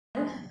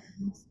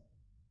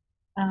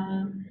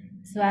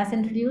So as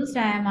introduced,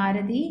 I am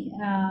Arathy,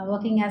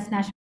 working as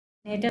National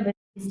Coordinator with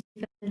the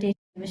State Facilitation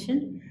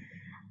Division.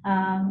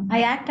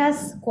 I act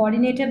as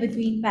coordinator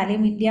between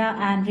Palliative India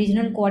and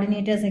regional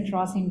coordinators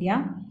across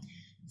India.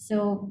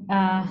 So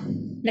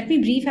let me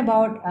brief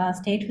about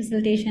State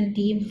Facilitation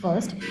team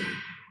first.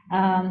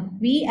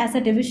 We as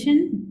a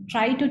division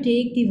try to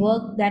take the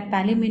work that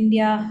Palliative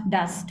India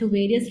does to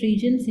various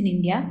regions in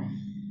India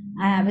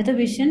with a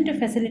vision to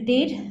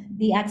facilitate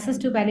the access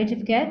to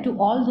palliative care to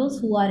all those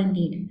who are in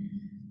need.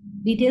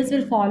 Details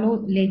will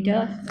follow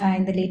later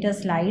in the later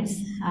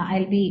slides.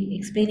 I'll be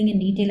explaining in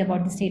detail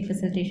about the State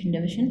Facilitation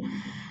Division.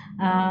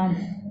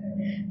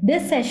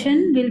 This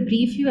session will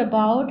brief you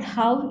about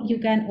how you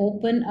can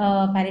open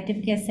a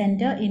palliative care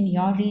center in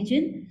your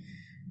region.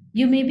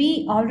 You may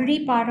be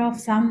already part of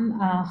some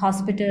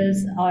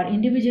hospitals, or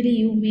individually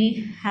you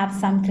may have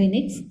some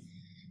clinics.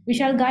 We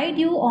shall guide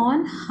you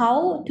on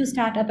how to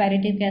start a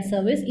palliative care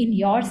service in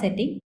your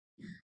setting.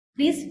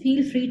 Please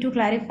feel free to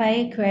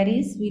clarify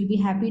queries. We'll be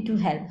happy to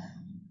help.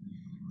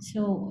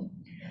 So,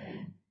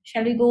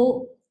 shall we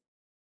go?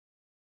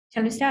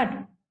 Shall we start?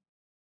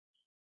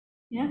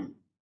 Yeah?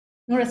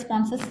 No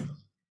responses?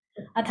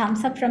 A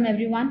thumbs up from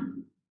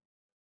everyone?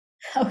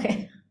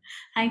 Okay.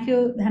 Thank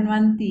you,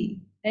 Dhanwanti.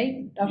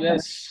 Right? Doctor?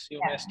 Yes,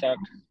 you may start.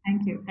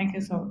 Thank you. Thank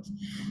you so much.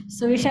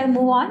 So we shall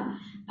move on.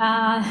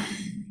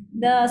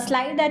 The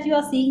slide that you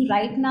are seeing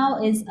right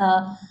now is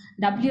a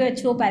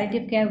WHO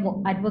palliative care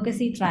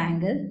advocacy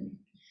triangle.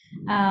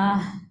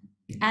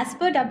 As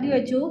per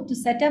WHO, to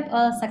set up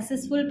a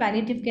successful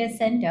palliative care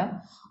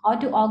center or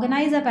to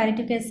organize a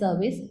palliative care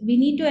service, we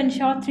need to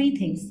ensure three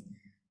things.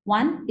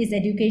 One is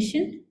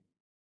education,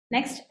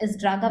 next is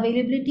drug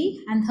availability,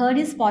 and third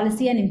is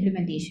policy and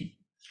implementation.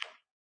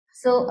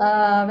 So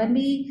when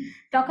we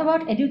talk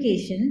about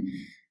education,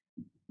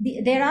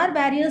 there are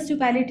barriers to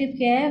palliative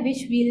care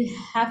which will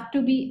have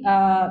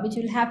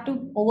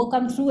to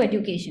overcome through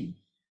education.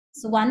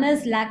 So one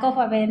is lack of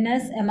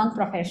awareness among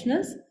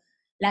professionals,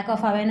 lack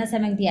of awareness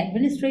among the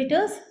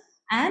administrators,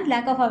 and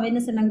lack of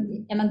awareness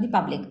among the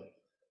public.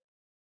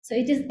 So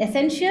it is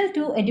essential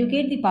to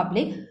educate the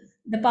public.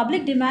 The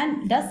public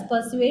demand does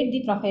persuade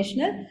the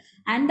professional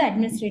and the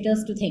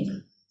administrators to think.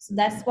 So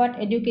that's what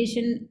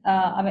education,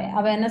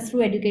 awareness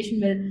through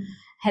education will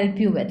help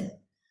you with.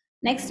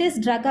 Next is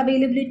drug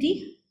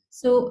availability.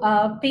 So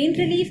pain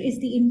relief is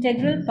the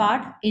integral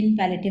part in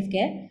palliative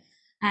care,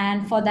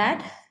 and for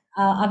that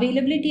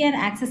availability and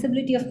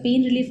accessibility of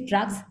pain relief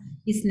drugs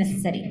is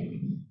necessary.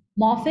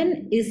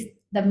 Morphine is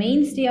the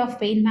mainstay of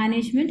pain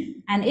management,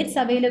 and its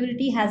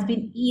availability has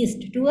been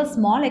eased to a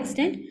small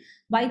extent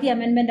by the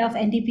amendment of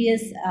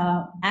NDPS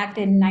Act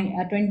in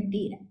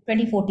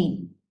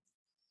 2014.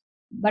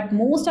 But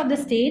most of the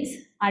states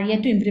are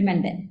yet to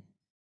implement them.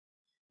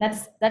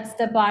 That's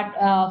the part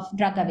of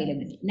drug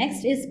availability.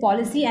 Next is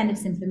policy and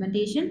its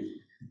implementation.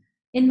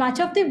 In much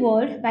of the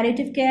world,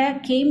 palliative care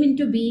came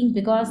into being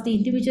because of the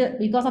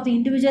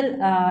individual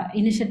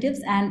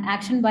initiatives and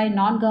action by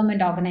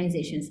non-government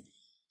organizations.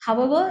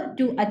 However,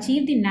 to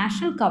achieve the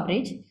national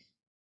coverage,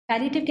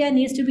 palliative care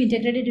needs to be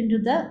integrated into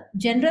the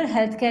general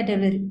healthcare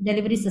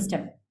delivery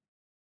system.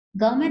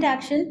 Government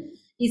action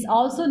is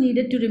also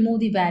needed to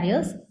remove the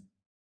barriers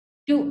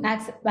to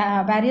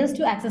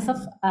access of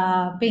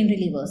pain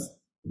relievers.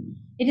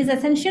 It is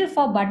essential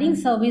for budding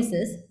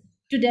services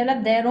to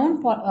develop their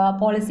own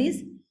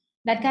policies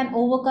that can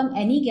overcome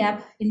any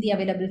gap in the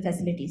available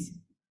facilities.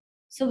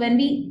 So when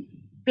we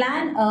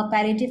plan a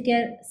palliative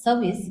care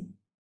service,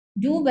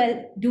 do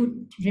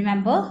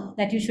remember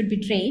that you should be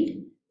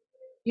trained,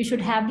 you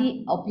should have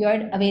the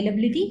opioid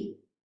availability,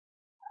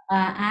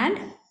 and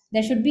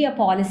there should be a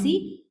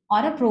policy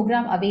or a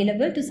program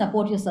available to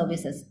support your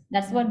services.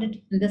 That's what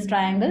this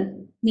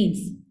triangle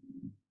means.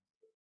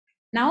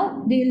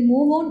 Now we will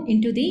move on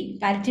into the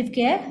palliative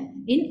care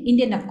in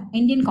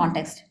Indian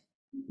context.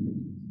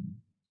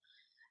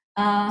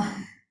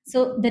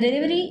 So the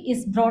delivery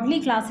is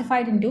broadly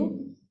classified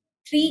into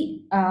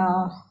three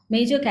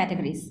major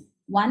categories.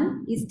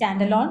 One is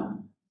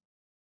standalone.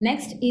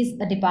 Next is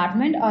a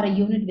department or a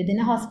unit within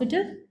a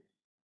hospital,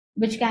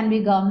 which can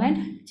be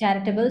government,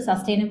 charitable,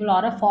 sustainable,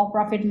 or a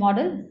for-profit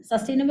model.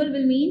 Sustainable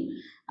will mean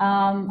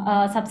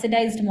a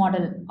subsidized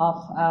model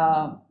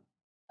of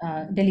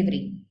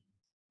delivery.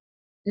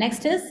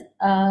 Next is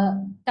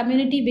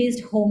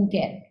community-based home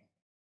care.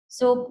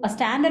 So a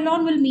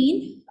standalone will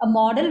mean a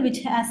model which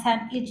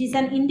is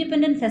an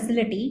independent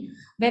facility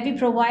where we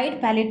provide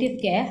palliative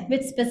care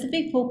with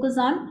specific focus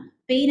on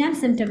pain and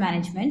symptom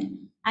management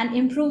and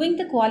improving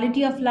the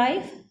quality of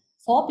life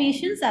for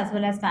patients as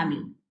well as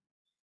family.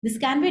 This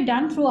can be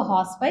done through a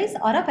hospice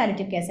or a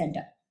palliative care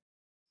center.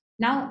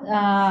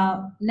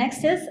 Now,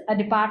 next is a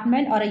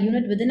department or a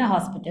unit within a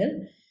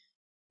hospital.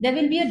 There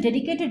will be a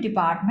dedicated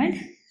department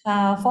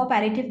for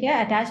palliative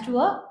care attached to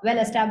a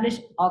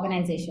well-established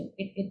organization.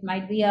 It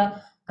might be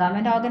a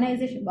government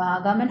organization,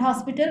 a government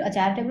hospital, a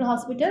charitable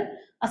hospital,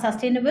 a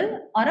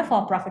sustainable, or a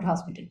for-profit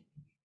hospital.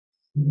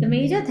 The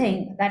major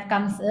thing that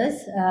comes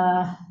is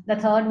the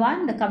third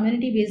one, the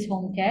community-based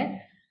home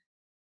care.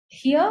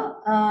 Here,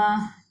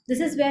 This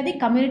is where the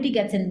community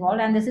gets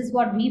involved, and this is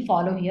what we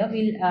follow here.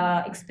 We'll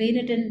explain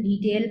it in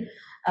detail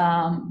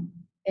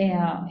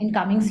in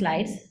coming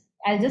slides.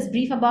 I'll just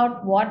brief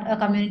about what a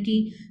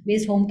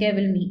community-based home care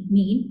will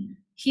mean.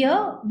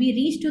 Here, we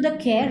reach to the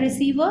care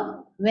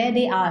receiver where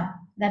they are.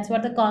 That's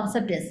what the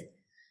concept is.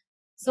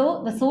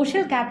 So the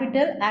social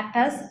capital acts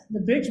as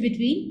the bridge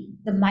between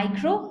the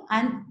micro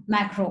and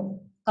macro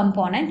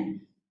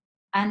component,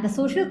 and the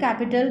social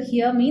capital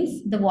here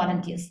means the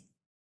volunteers.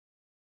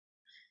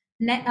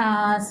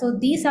 So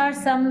these are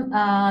some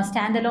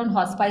standalone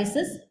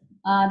hospices.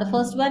 The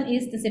first one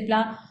is the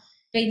Cipla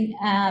Pain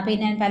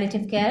and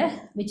Palliative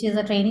Care, which is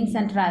a training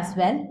center as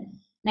well.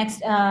 Next,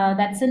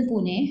 that's in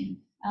Pune.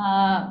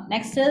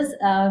 Next is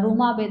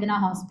Ruma Vedana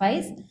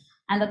Hospice.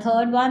 And the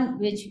third one,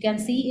 which you can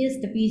see,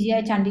 is the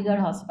PGI Chandigarh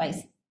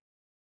Hospice.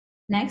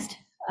 Next,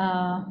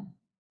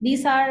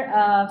 these are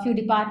a few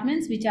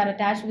departments which are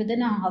attached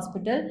within a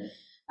hospital.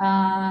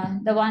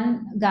 The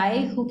one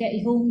guy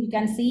whom you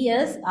can see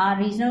is our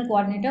regional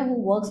coordinator who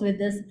works with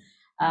this,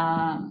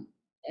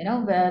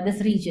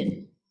 this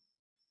region.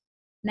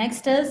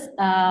 Next is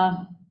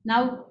now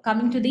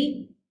coming to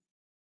the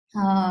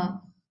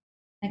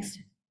next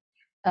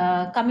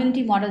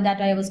community model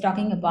that I was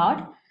talking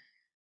about.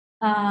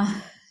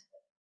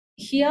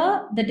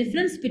 Here, the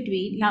difference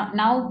between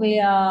now we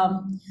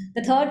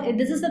the third.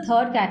 This is the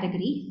third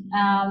category.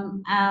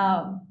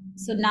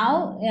 So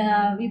now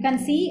you can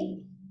see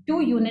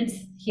two units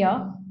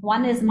here.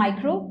 One is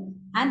micro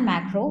and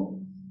macro.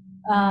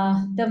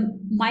 The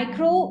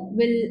micro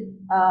will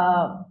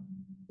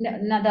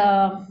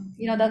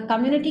the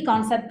community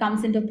concept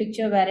comes into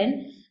picture,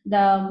 wherein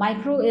the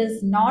micro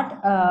is not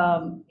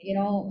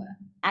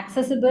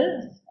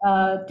accessible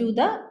to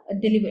the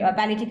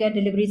palliative care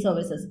delivery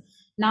services.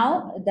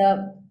 Now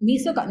the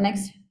meso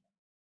next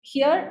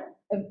here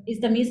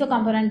is the meso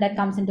component that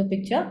comes into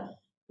picture,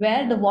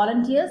 where the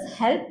volunteers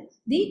help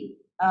the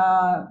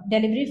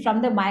delivery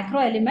from the macro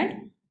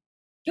element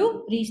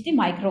to reach the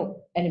micro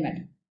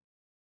element.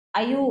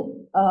 Are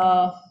you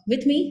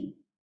with me?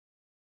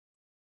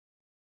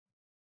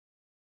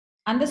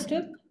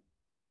 Understood?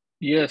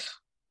 Yes.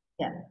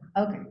 Yeah.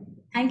 Okay.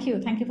 Thank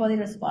you. Thank you for the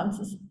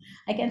responses.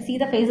 I can see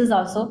the faces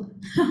also.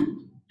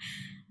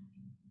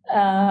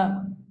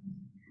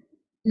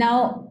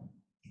 Now,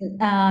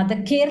 the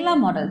Kerala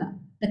model.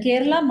 The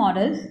Kerala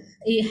model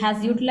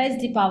has utilized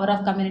the power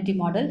of community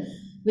model,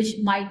 which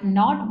might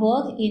not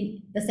work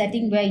in the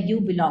setting where you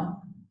belong.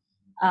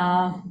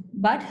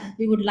 But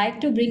we would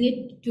like to bring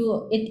it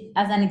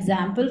as an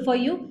example for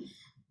you.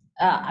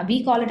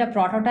 We call it a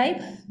prototype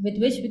with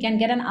which we can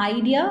get an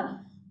idea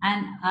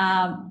and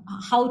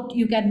how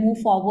you can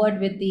move forward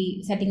with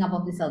the setting up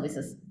of the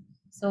services.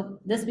 So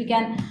this we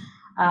can,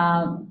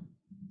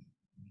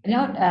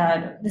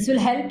 this will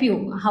help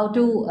you how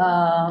to,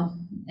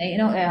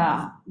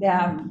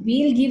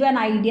 we'll give an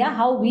idea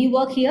how we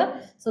work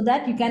here so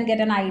that you can get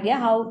an idea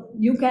how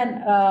you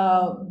can,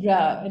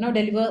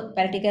 deliver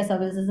palliative care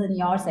services in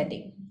your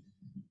setting.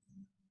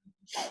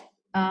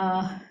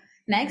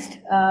 Next,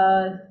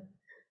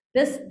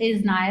 this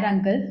is Nair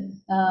uncle.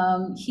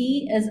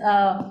 He is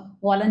a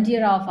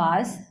volunteer of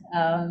ours.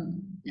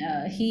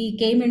 He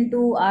came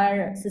into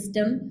our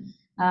system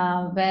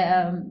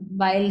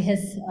while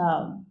his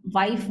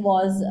wife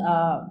was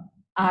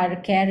our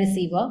care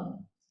receiver.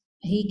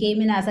 He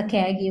came in as a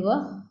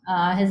caregiver.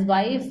 His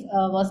wife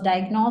was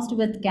diagnosed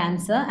with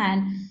cancer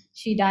and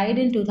she died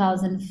in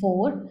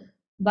 2004.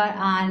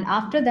 And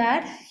after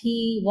that,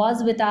 he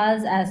was with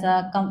us as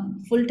a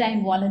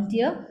full-time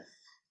volunteer.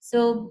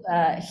 So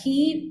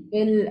he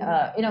will,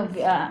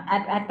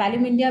 at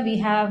Pallium India, we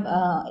have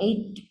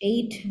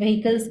eight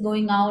vehicles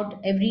going out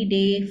every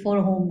day for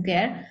home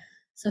care.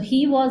 So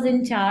he was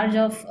in charge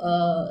of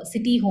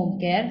city home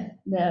care,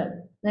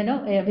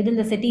 within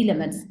the city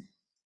limits.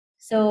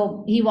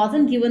 So he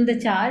wasn't given the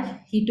charge;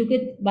 he took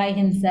it by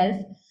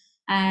himself,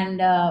 and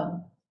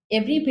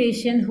every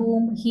patient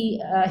whom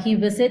he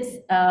visits,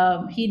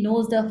 he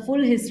knows the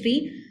full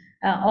history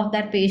of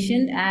that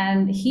patient,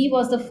 and he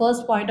was the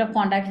first point of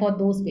contact for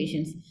those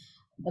patients.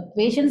 The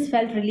patients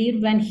felt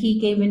relieved when he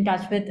came in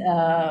touch with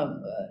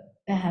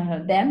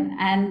them,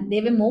 and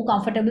they were more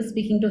comfortable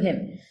speaking to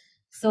him.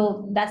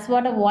 So that's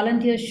what a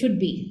volunteer should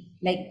be,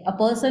 like a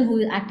person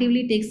who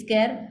actively takes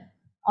care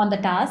on the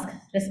task,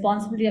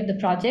 responsibility of the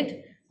project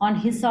on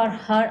his or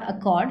her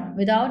accord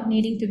without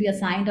needing to be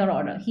assigned or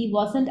ordered. He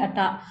wasn't at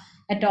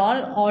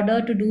all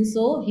ordered to do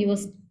so. He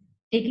was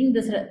taking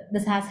this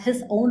as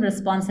his own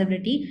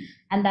responsibility,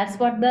 and that's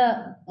what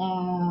the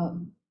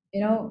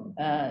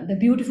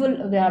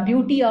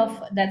beauty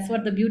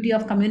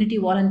of community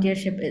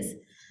volunteership is.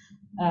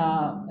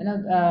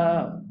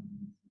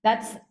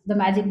 That's the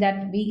magic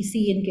that we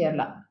see in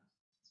Kerala.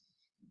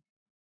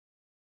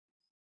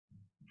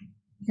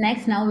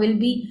 Next, now we'll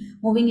be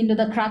moving into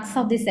the crux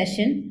of the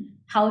session,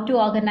 how to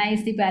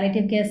organize the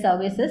palliative care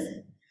services.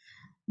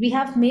 We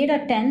have made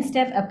a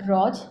 10-step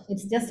approach.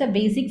 It's just a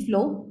basic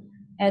flow.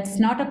 It's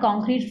not a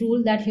concrete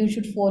rule that you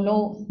should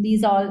follow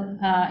these all,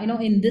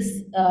 in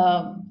this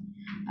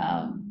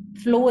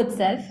flow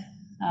itself.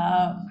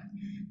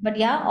 But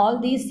yeah, all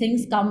these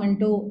things come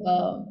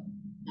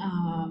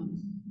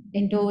um,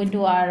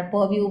 into our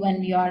purview when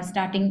we are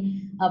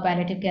starting a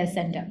palliative care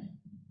center.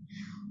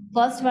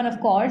 First one, of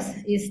course,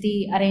 is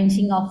the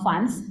arranging of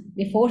funds.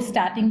 Before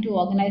starting to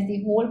organize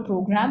the whole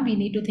program, we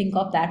need to think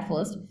of that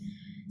first.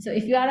 So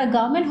if you are a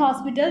government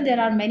hospital, there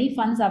are many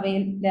funds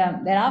available.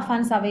 There are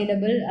funds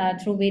available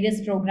through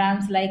various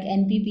programs like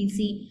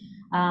NPPC,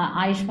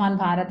 Ayushman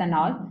Bharat, and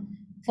all.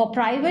 For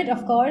private,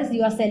 of course,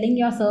 you are selling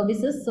your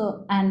services,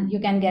 so and you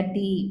can get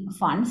the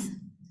funds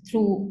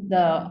through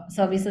the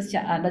services,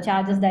 the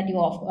charges that you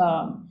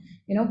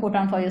put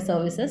on for your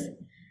services.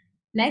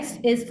 Next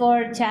is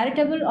for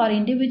charitable or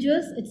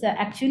individuals. It's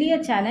actually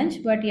a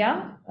challenge, but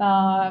yeah,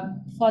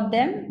 for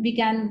them we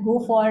can go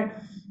for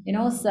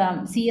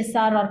some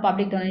CSR or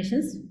public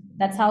donations.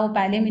 That's how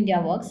Pallium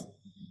India works.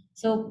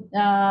 So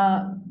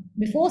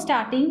before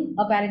starting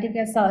a palliative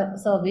care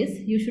service,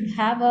 you should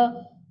have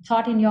a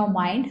thought in your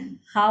mind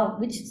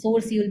which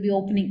source you will be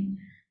opening,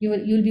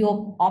 you'll be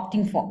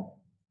opting for.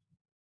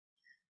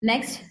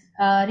 Next,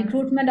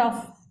 recruitment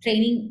of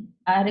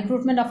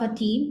a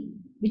team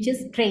which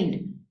is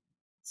trained.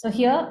 So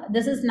here,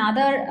 this is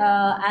another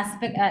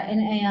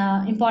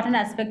important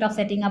aspect of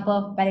setting up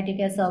a palliative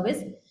care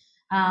service.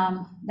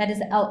 That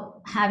is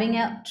having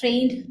a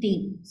trained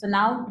team. So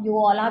now you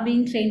all are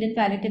being trained in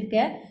palliative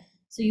care.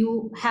 So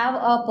you have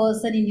a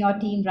person in your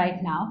team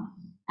right now,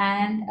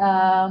 and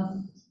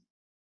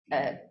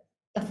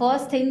the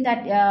first thing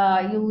that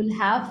you will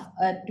have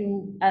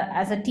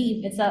as a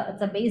team, it's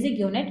a basic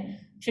unit,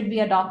 should be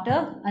a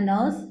doctor, a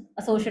nurse,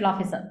 a social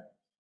officer.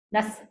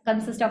 That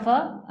consists of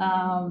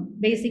a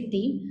basic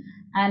team.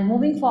 And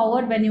moving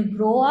forward, when you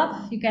grow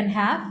up, you can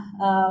have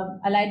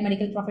allied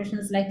medical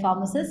professionals like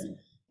pharmacists,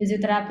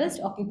 physiotherapists,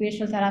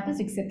 occupational therapists,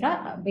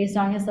 etc., based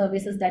on your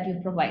services that you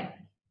provide.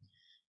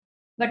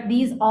 But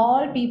these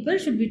all people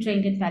should be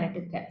trained in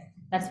palliative care.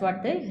 That's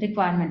what the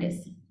requirement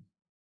is.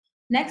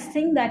 Next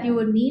thing that you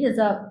would need is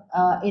a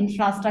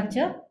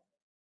infrastructure.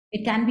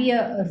 It can be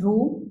a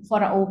room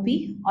for a OP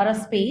or a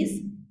space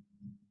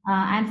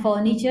and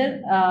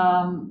furniture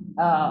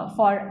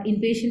for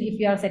inpatient if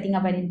you are setting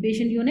up an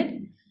inpatient unit.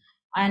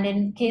 And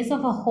in case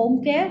of a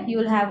home care, you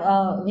will have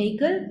a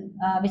vehicle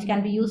which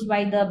can be used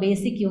by the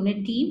basic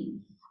unit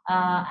team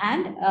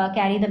and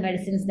carry the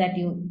medicines that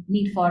you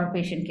need for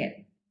patient care.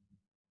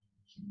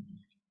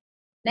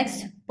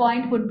 Next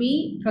point would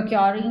be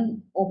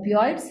procuring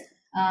opioids.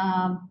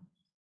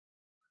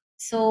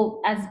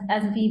 So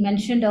as we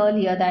mentioned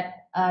earlier,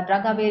 that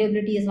drug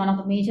availability is one of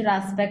the major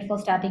aspects for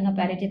starting a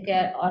palliative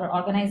care or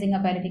organizing a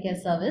palliative care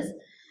service.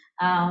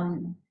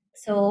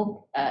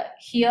 So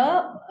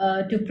here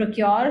to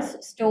procure,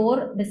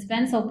 store,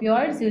 dispense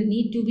opioids, you'll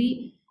need to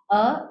be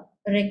a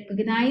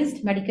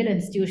recognized medical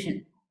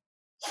institution.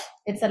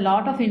 It's a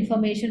lot of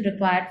information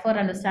required for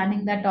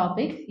understanding that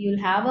topic.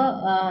 You'll have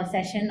a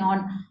session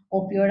on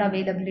opioid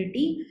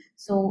availability.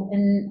 So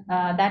in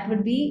that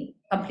would be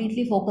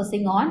completely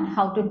focusing on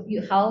how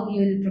you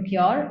will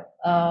procure,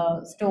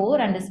 store,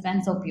 and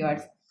dispense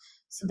opioids.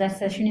 So that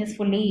session is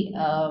fully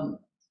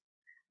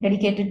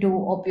dedicated to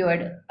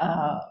opioid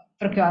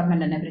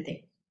procurement and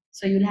everything.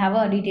 So you'll have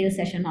a detailed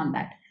session on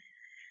that.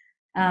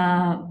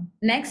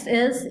 Next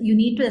is you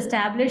need to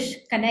establish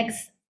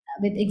connects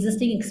with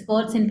existing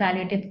experts in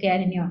palliative care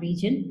in your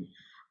region.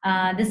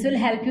 This will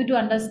help you to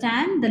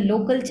understand the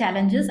local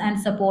challenges and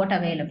support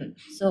available.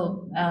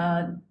 So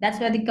that's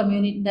where the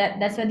community,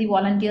 that's where the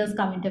volunteers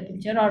come into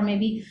picture, or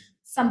maybe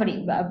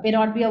somebody may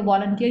not be a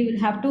volunteer. You'll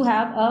have to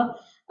have a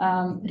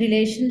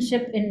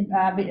relationship in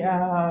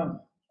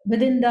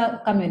within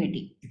the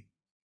community,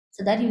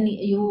 so that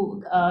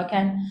you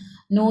can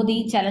know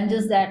the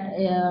challenges that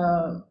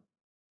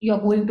you're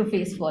going to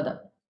face further,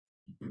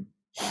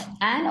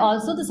 and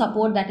also the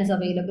support that is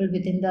available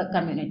within the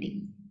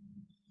community.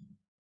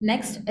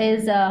 Next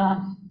is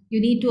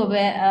you need to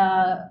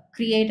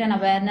create an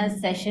awareness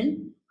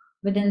session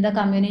within the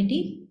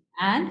community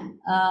and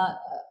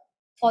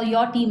for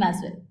your team as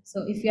well.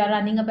 So if you are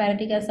running a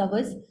palliative care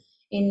service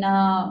in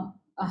a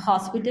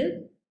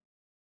hospital,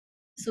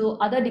 so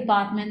other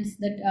departments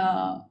that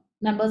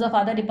members of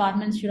other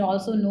departments should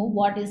also know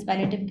what is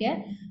palliative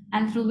care,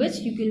 and through which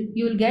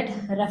you will get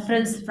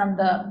referrals from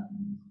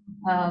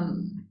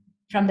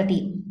the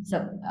team.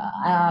 So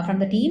from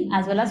the team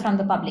as well as from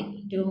the public.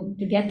 To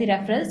get the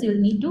referrals, you will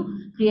need to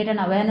create an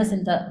awareness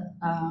in the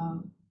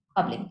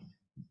public.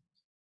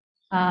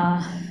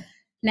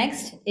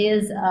 Next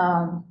is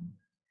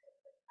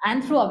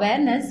and through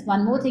awareness,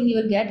 one more thing you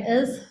will get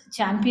is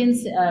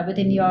champions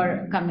within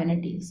your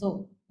community.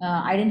 So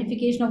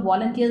identification of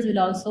volunteers will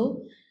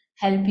also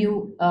help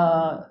you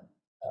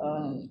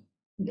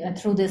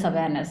through this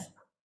awareness.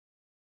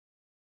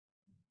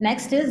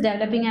 Next is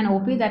developing an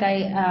OP that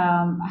I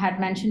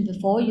had mentioned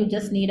before. You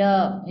just need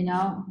a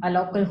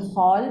local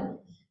hall,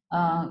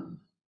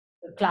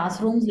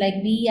 classrooms. Like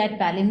we at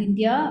Palliative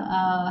India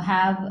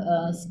have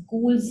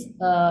schools.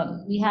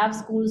 We have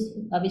schools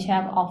which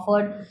have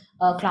offered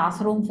a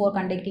classroom for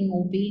conducting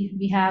OP.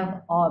 We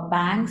have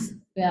banks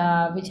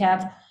which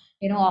have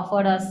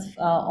offered us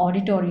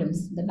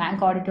auditoriums, the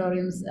bank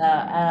auditoriums,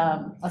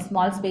 a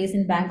small space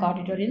in bank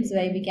auditoriums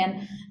where we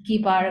can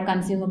keep our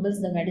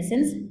consumables, the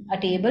medicines, a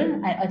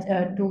table,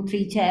 2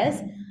 3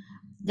 chairs.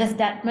 Just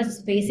that much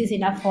space is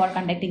enough for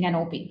conducting an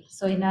OP.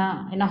 So in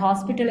a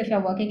hospital, if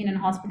you're working in a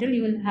hospital,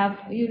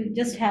 you'll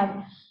just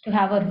have to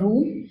have a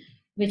room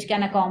which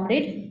can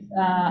accommodate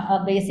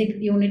a basic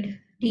unit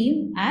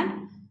team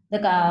and a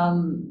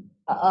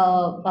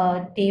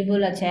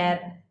table, a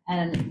chair,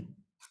 and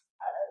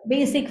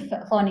basic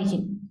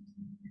furnishing.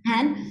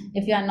 And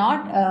if you are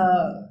not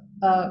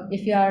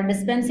if you are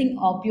dispensing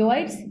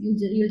opioids,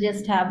 you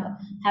just have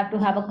to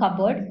have a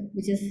cupboard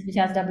which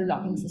has double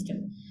locking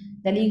system.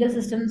 The legal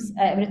systems,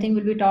 everything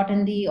will be taught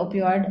in the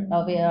opioid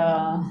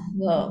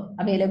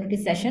availability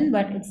session,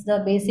 but it's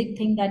the basic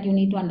thing that you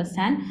need to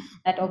understand,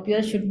 that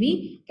opioids should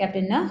be kept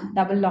in a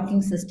double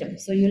locking system.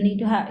 So you'll need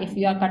to have, if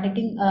you are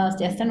conducting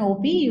just an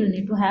OP, you'll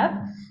need to have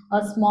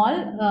a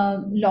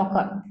small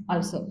locker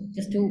also,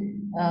 just to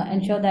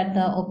ensure that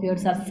the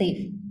opioids are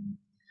safe.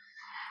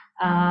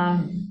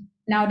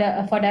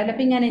 Now, for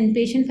developing an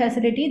inpatient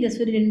facility, this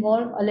will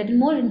involve a little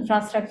more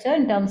infrastructure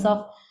in terms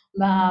of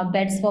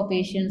beds for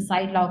patients,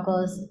 side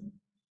lockers,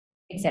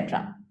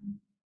 etc.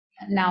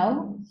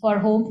 Now, for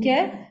home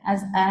care,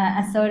 as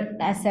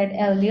said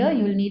earlier,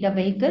 you will need a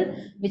vehicle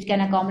which can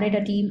accommodate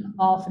a team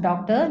of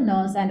doctor,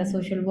 nurse, and a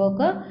social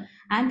worker,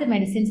 and the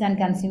medicines and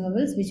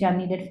consumables which are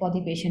needed for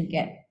the patient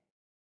care.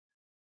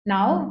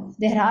 Now,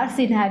 there are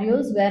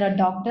scenarios where a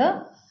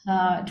doctor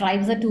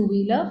drives a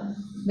two-wheeler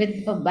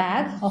with a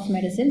bag of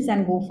medicines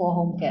and go for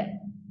home care.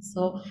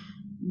 So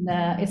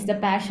it's the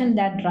passion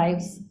that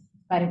drives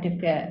palliative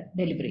care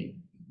delivery.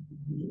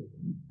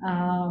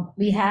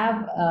 We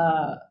have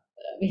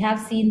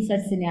seen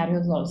such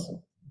scenarios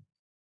also.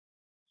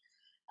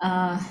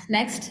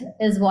 Next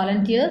is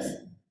volunteers.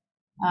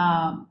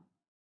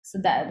 So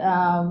that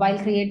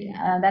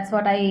that's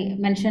what I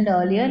mentioned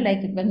earlier.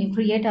 Like when you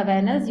create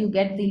awareness, you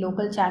get the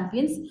local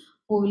champions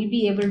who will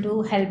be able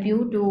to help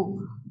you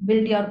to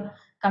build your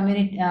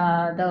community,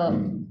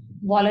 the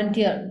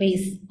volunteer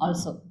base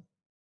also.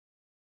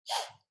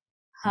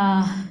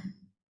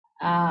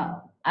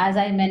 As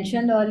I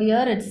mentioned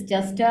earlier, it's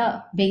just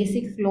a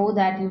basic flow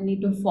that you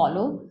need to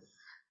follow.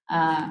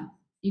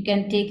 You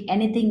can take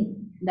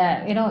anything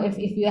that, if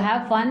you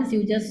have funds,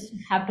 you just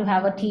have to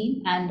have a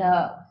team and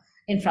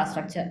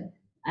infrastructure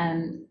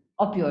and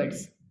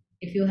opioids.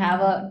 If you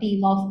have a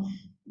team of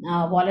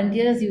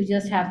volunteers, you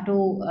just have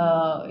to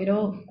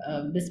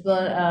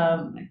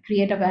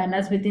create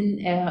awareness within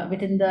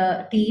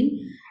the team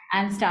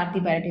and start the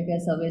palliative care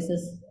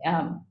services.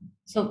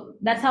 So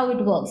that's how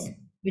it works.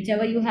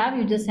 Whichever you have,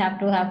 you just have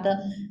to have the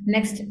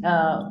next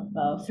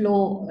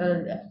flow,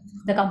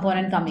 the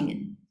component coming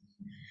in.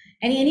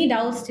 Any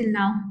doubts till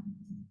now?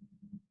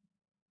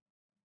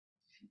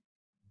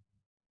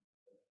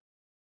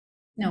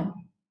 No.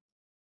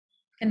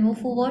 Can move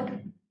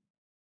forward.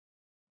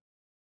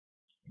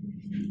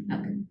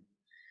 Okay.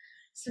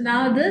 So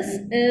now this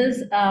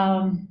is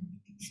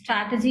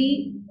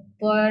strategy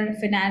for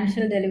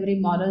financial delivery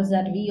models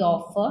that we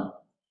offer.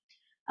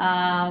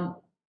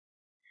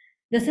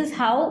 This is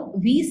how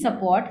we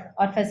support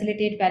or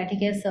facilitate palliative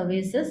care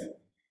services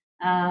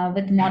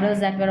with models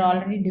that were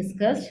already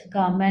discussed: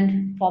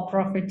 government,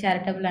 for-profit,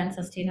 charitable, and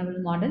sustainable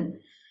model.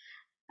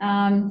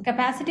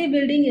 Capacity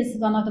building is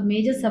one of the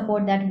major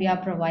support that we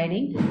are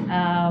providing.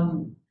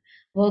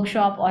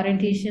 Workshop,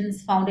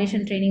 orientations,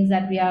 foundation trainings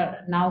that we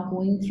are now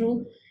going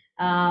through.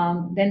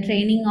 Then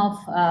training of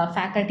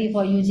faculty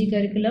for UG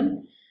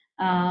curriculum,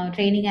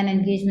 training and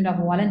engagement of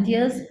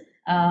volunteers,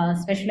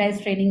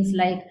 specialized trainings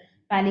like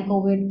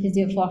Pali-COVID,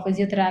 for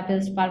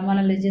physiotherapists,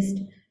 pulmonologists,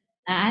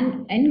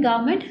 and in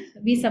government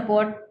we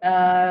support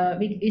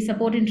we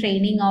support in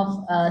training of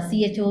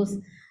CHOs,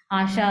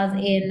 ASHAs,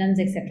 ANMs,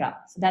 etc.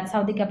 So that's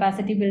how the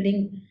capacity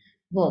building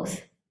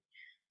works.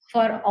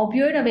 For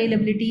opioid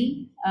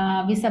availability,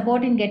 we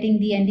support in getting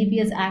the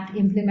NDPS Act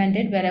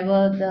implemented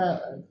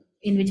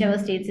in whichever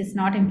states it's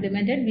not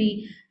implemented.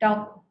 We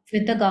talk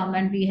with the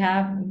government.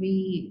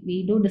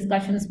 We do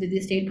discussions with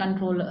the state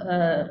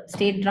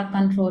drug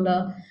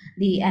controller,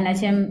 the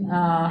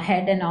NHM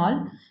head, and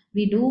all.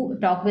 We do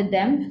talk with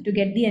them to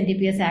get the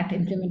NDPS Act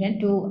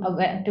implemented,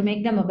 to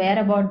make them aware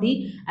about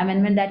the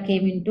amendment that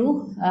came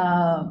into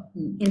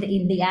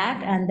in the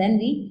Act, and then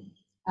we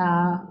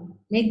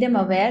make them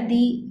aware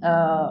the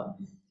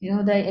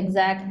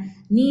exact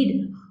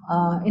need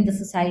in the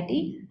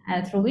society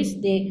through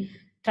which they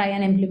try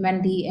and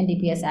implement the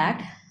NDPS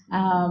Act.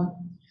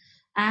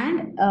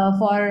 And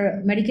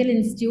for medical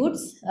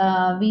institutes,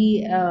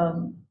 we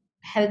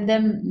help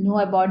them know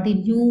about the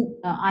new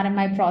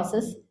RMI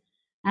process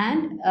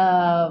and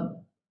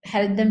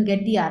help them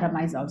get the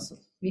RMIs also.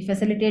 We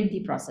facilitate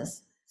the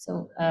process.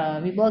 So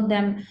we work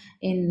them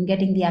in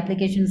getting the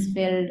applications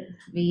filled.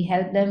 We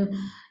help them,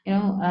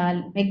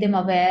 make them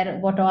aware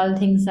what all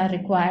things are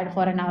required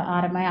for an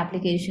RMI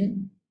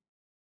application.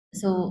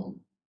 So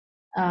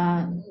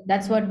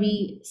that's what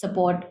we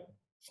support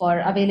for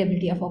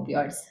availability of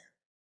opioids.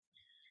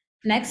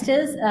 Next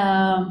is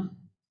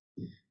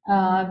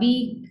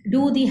We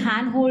do the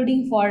hand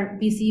holding for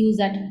PCUs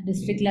at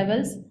district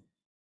levels.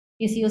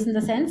 PCUs in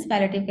the sense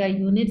palliative care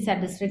units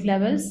at district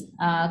levels,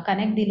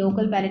 connect the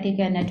local palliative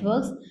care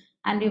networks,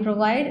 and we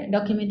provide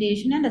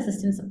documentation and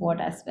assistance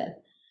support as well.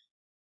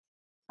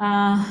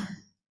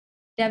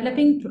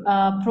 Developing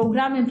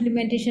program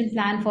implementation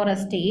plan for a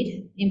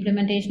state,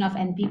 implementation of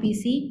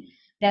NPPC,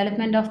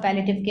 development of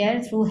palliative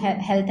care through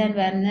health and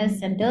wellness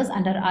centers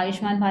under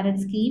Ayushman Bharat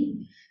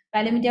scheme.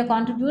 Palliative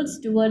contributes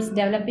towards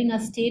developing a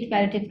state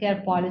palliative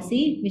care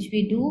policy, which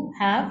we do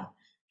have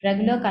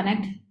regular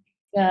connect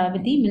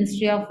with the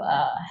Ministry of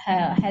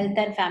Health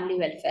and Family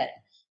Welfare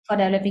for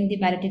developing the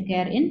palliative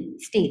care in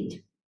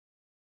state.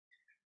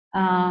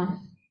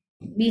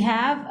 We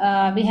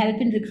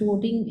help in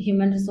recruiting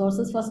human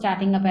resources for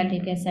starting a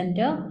palliative care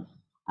center.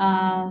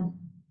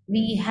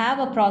 We have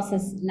a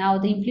process now.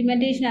 The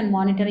implementation and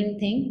monitoring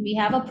thing. We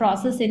have a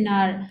process in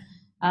our.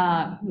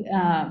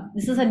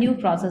 This is a new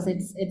process.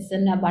 It's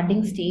in a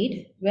budding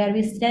state where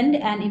we send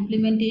an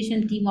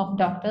implementation team of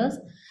doctors,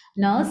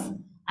 nurse,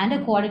 and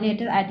a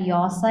coordinator at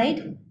your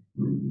site.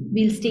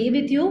 We'll stay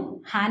with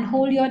you,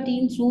 handhold your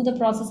team through the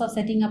process of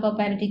setting up a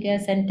palliative care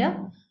center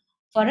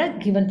for a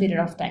given period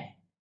of time.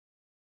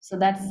 So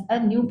that's a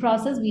new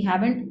process. We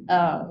haven't,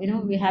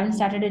 we haven't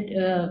started it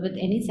with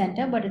any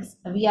center, but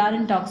we are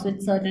in talks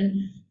with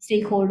certain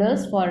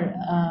stakeholders for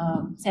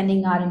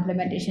sending our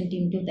implementation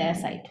team to their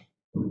site.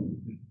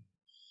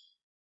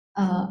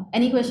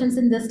 Any questions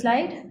in this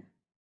slide?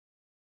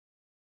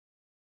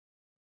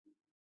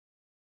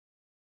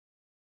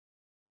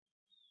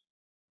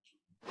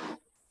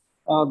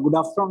 Good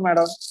afternoon,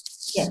 madam.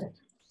 Yes.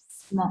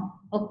 No.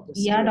 Oh,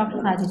 yeah, Dr.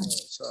 Sajid.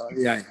 So,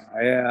 yeah,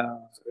 I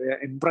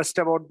impressed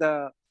about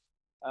the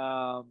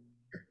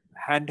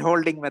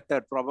hand-holding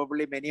method.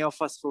 Probably many of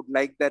us would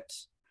like that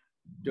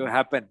to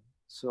happen.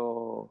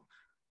 So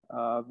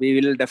we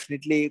will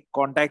definitely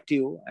contact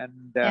you,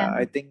 and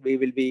I think we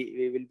will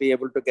be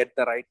able to get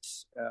the right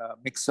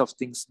mix of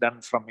things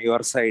done from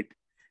your side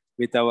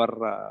with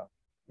our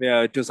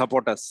to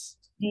support us.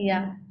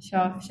 Yeah,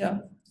 sure.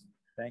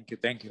 Thank you.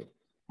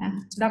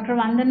 Dr.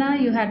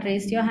 Vandana, you had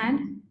raised your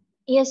hand.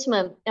 Yes,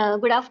 ma'am.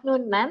 Good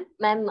afternoon, ma'am.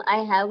 Ma'am, I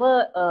have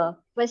a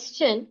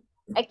question.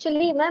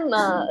 Actually, ma'am,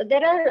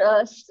 there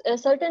are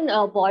certain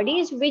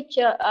bodies which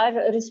are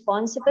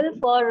responsible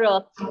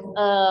for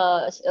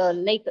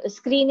like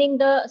screening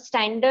the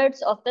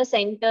standards of the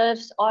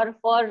centers or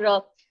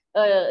for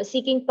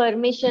seeking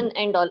permission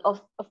and all.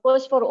 Of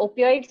course, for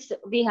opioids,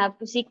 we have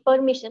to seek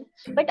permission.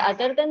 But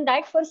other than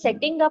that, for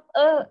setting up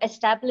a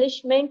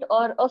establishment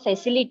or a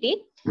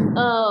facility,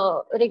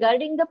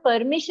 regarding the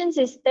permissions,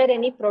 is there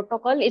any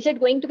protocol? Is it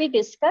going to be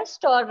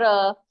discussed,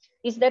 or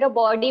is there a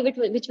body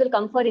which will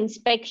come for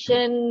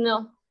inspection?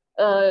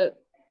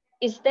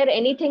 Is there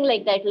anything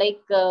like that? Like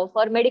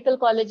for medical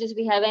colleges,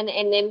 we have an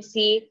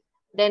NMC,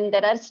 then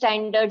there are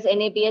standards,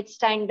 NABH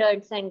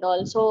standards, and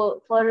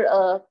also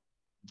for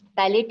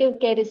palliative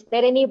care, is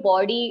there any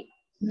body,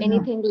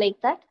 anything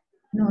like that?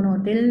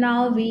 No. Till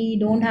now, we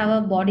don't have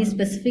a body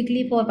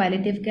specifically for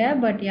palliative care,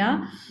 but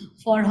yeah,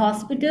 for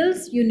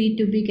hospitals, you need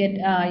to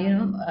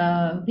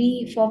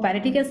for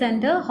palliative care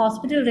center,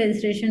 hospital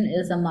registration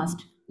is a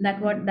must.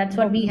 That's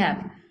what we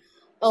have.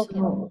 Okay.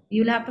 So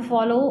you'll have to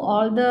follow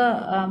all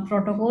the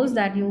protocols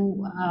that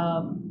you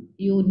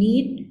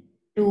need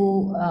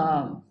to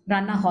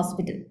run a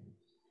hospital.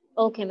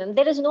 Okay, ma'am.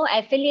 There is no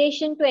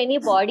affiliation to any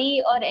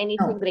body or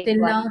anything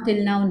required.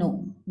 Till now,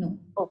 no.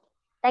 Okay.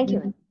 Thank you,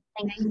 ma'am.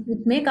 Thank you.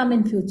 It may come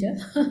in future.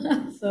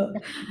 So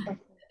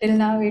till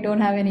now, we don't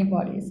have any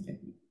bodies.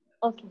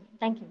 Okay.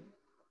 Thank you.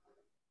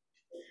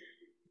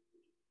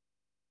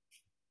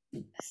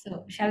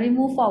 So shall we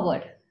move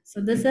forward? So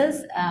these are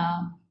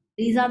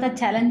the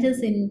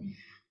challenges in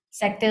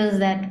sectors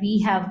that we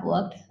have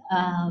worked.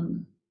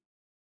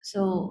 These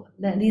are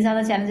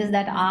the challenges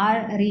that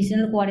our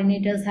regional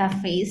coordinators have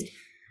faced.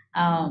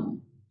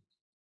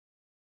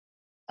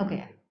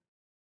 Okay.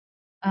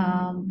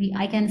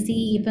 I can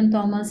see Ethan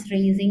Thomas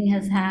raising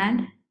his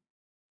hand.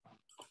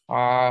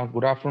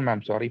 Good afternoon,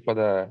 ma'am. Sorry for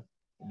the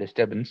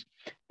disturbance.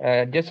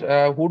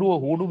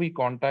 Who do we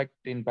contact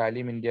in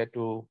Pallium India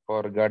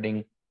for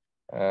regarding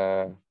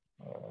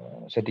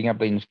setting up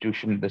the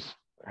institution, this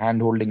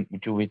hand-holding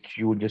which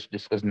you just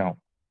discussed now?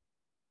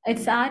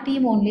 It's our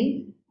team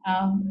only.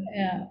 I'll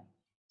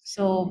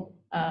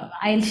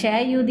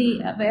share you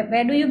the.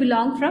 Where do you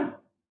belong from?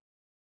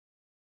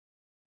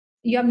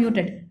 You are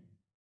muted.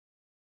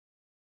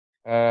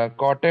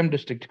 Kottayam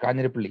district,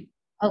 Kanjirapalli,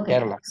 okay.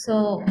 Kerala.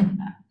 So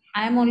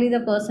I am only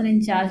the person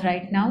in charge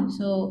right now.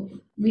 So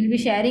we'll be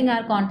sharing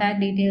our contact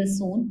details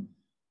soon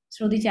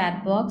through the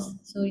chat box.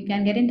 So you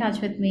can get in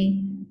touch with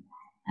me.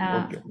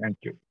 Okay,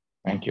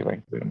 thank you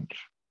very much.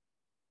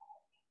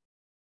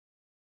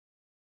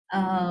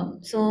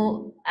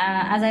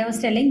 As I was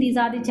telling, these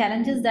are the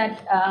challenges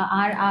that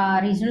our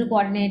regional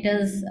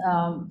coordinators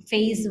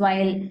face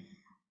while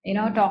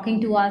talking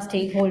to our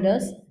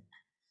stakeholders.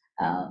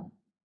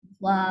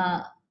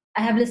 I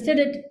have listed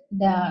it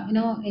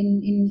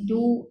in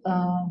two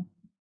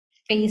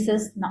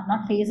faces,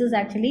 not faces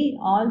actually,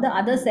 all the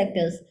other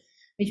sectors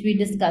which we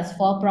discussed,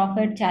 for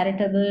profit,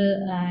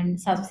 charitable and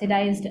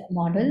subsidized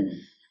model,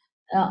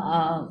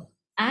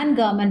 and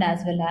government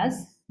as well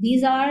as,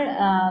 these are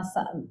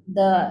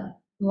the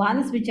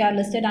ones which are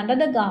listed under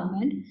the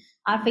government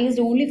are faced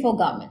only for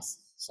governments.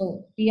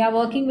 So we are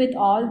working with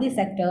all the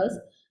sectors.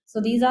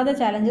 So these are the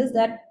challenges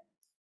that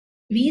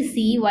we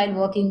see while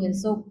working with.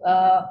 So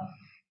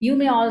you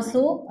may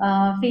also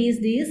face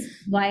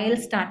these while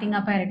starting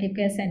a palliative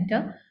care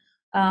center.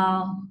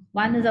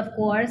 One is, of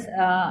course,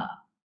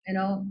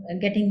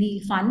 getting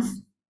the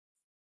funds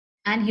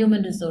and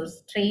human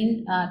resource.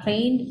 Trained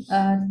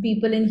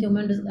people in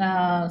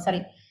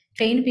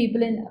trained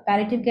people in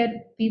palliative care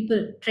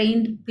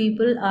trained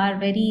people are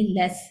very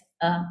less.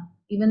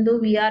 Even though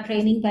we are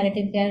training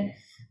palliative care,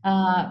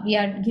 we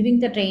are giving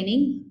the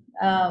training.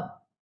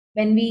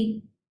 When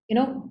we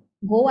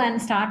go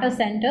and start a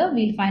center,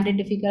 we'll find it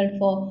difficult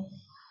for.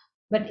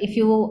 But if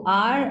you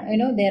are,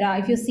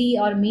 if you see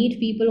or meet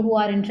people who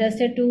are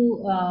interested to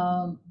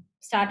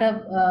start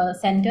a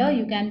center,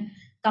 you can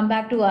come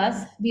back to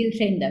us, we'll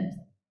train them.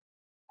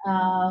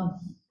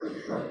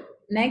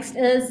 Next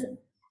is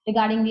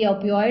regarding the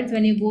opioids.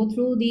 When you go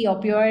through the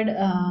opioid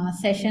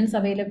sessions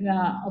available,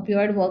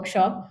 opioid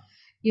workshop,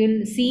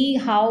 you'll see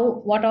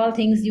what all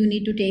things you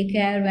need to take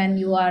care when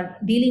you are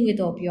dealing with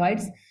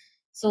opioids.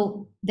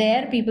 So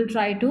there people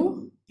try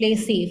to play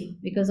safe,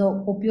 because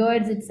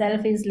opioids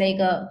itself is like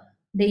a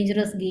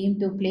dangerous game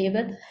to play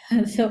with.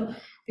 So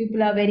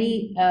people are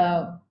very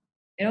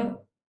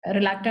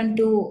reluctant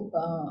to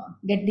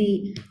get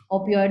the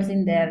opioids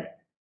in their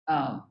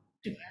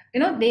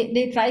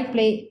they try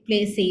play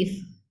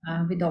safe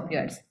with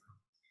opioids.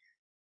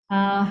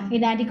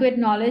 Inadequate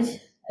knowledge,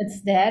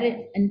 it's there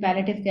in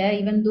palliative care.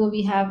 Even though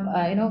we have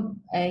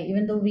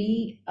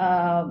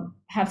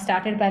have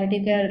started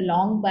palliative care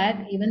long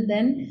back, even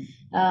then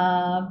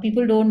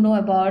people don't know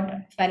about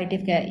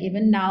palliative care.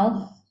 Even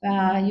now,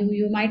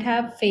 you might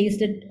have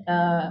faced it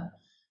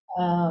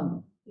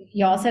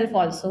yourself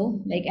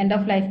also. Like end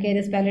of life care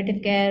is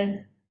palliative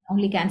care.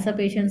 Only cancer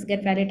patients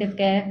get palliative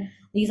care.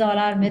 These all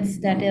are myths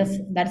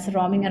that's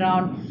roaming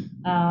around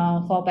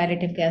for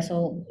palliative care.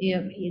 So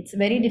it's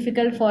very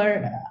difficult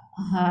for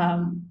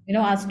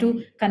us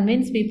to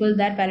convince people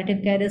that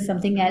palliative care is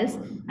something else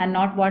and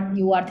not what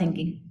you are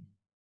thinking.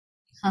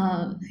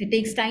 It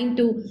takes time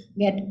to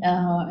get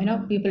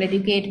people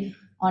educate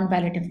on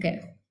palliative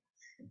care.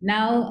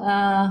 Now,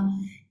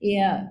 the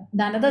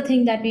another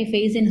thing that we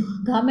face in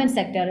government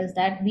sector is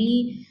that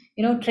we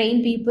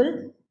train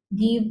people,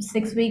 give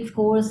 6 weeks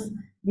course,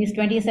 this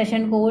 20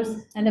 session course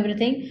and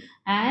everything,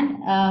 and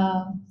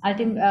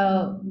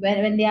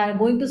when they are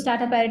going to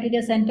start a palliative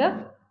care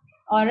center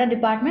or a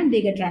department,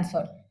 they get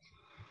transferred.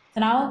 So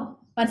now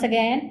once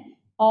again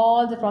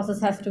all the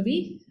process has to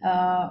be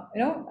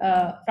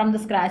from the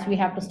scratch. We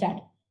have to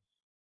start.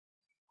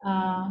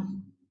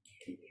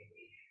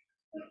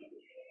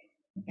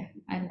 Okay,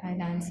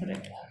 I'll answer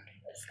it.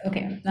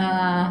 Okay.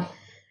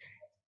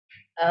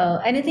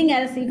 Anything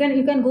else? You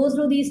can go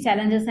through these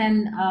challenges,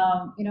 and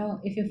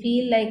if you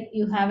feel like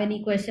you have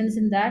any questions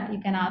in that, you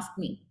can ask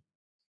me.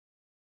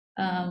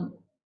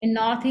 In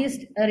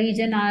Northeast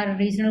region, our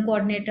regional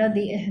coordinator,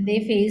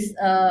 they face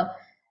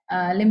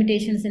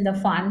limitations in the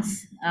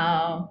funds.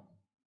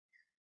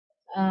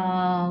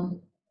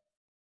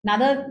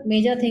 Another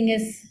major thing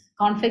is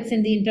conflicts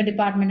in the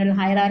interdepartmental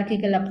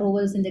hierarchical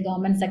approvals in the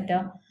government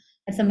sector.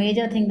 It's a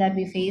major thing that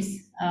we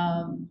face.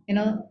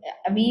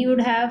 We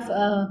would have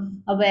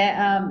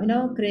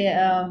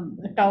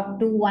talk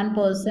to one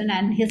person,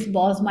 and his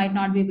boss might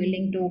not be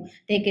willing to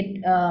take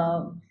it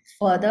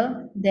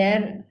further.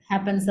 There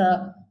happens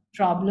a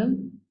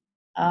problem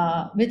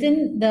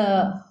within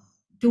the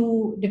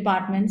two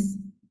departments.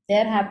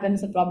 There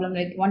happens a problem,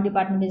 like one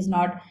department is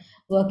not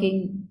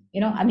working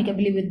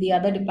amicably with the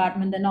other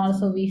department, then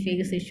also we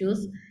face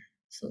issues.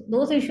 So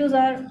those issues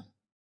are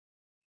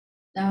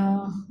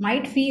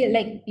might feel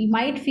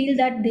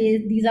that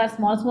these are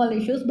small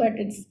issues, but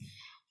it's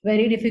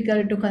very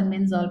difficult to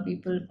convince all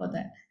people for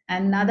that.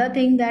 And another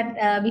thing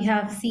that we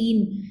have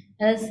seen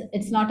is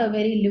it's not a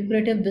very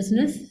lucrative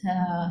business.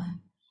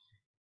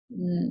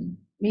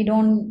 It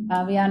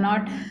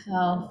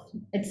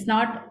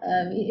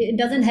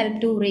doesn't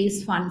help to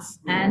raise funds,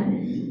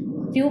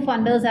 and few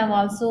funders have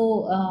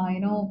also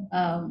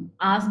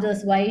asked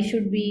us, why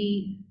should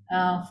we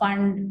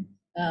fund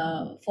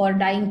for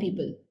dying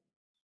people?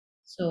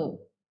 So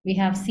we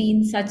have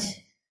seen such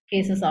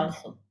cases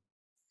also.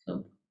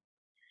 So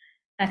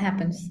that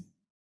happens.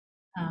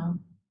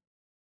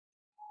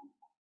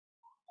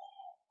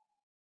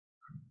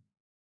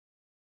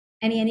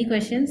 Any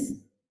questions?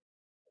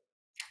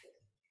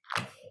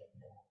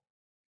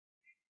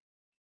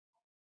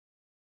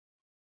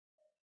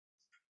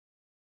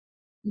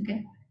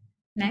 Okay,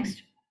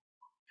 next.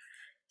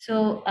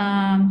 So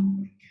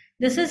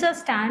this is a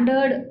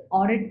standard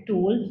audit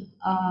tool.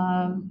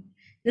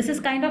 This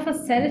is kind of a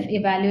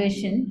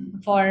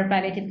self-evaluation for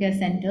palliative care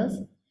centers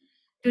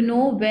to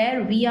know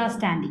where we are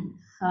standing.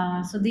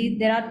 So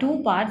there are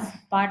two parts,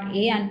 part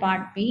A and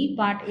part B.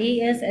 Part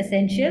A is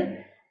essential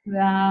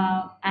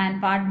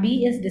and part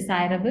B is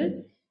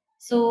desirable.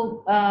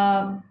 So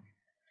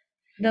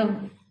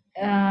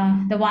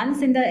the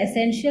ones in the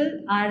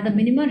essential are the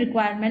minimum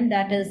requirement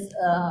that is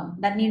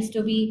that needs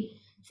to be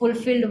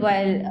fulfilled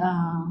while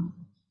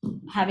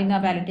having a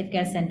palliative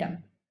care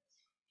center.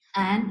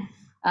 And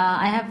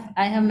I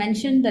have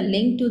mentioned the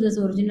link to this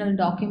original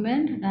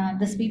document.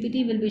 This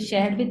PPT will be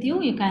shared with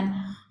you. You can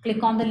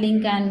click on the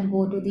link and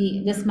go to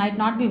the. This might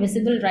not be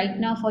visible right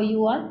now for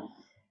you all.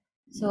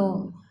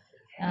 So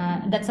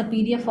that's a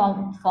PDF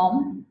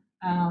form.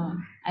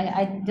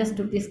 I just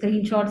took the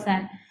screenshots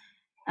and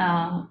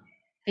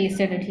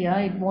pasted it here.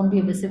 It won't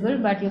be visible,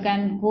 but you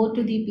can go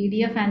to the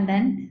PDF and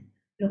then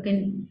look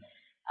in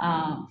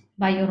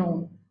by your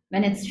own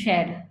when it's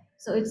shared.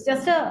 So it's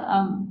just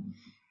a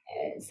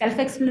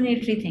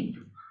self-explanatory thing.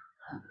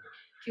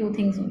 Few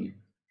things only.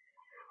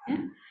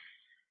 Yeah.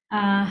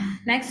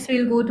 Next,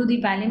 we'll go to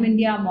the Pallium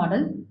India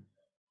model.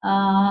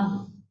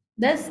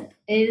 This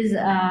is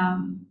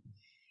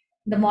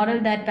the model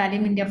that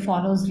Pallium India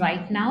follows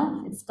right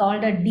now. It's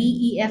called a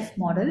DEF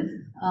model.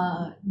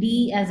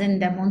 D as in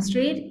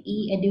demonstrate,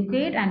 E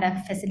educate, and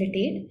F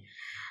facilitate.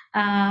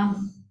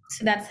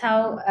 So that's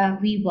how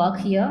we work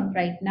here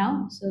right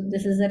now. So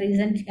this is the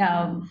reason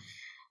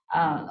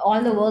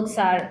all the works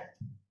are,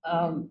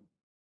 all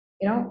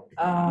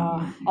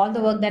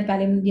the work that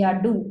Pallium India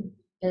do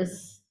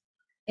is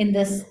in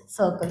this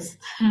circles.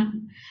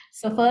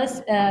 So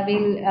first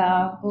we'll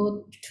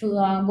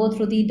go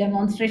through the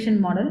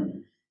demonstration model.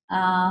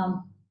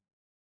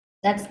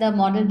 That's the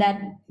model that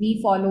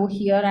we follow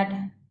here at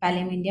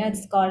Pallium India.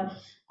 It's called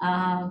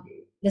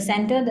the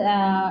center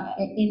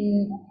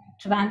in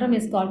Trivandrum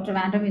is called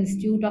Trivandrum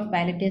Institute of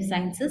Palliative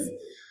Sciences.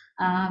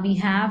 We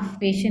have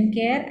patient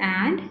care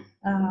and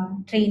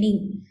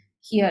training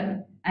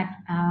here at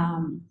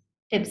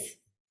TIPS.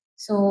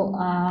 So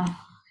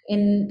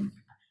in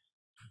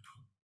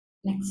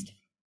next.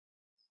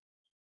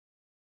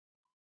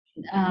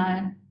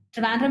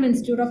 Trivandrum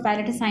Institute of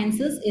Palliative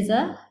Sciences is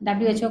a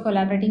WHO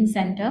collaborating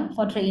center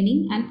for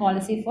training and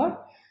policy for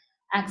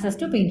access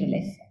to pain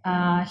relief.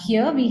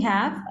 Here we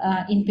have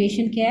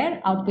inpatient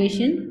care,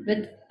 outpatient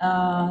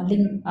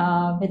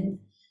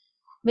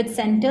with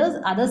centers,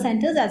 other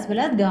centers as well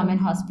as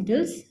government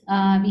hospitals.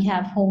 We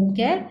have home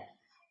care,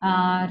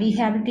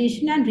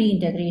 rehabilitation and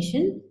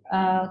reintegration,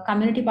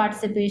 community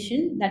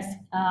participation,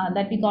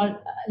 that we call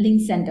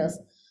link centers.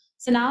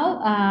 So now,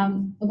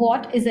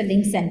 what is a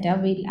link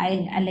center?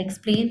 I'll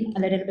explain a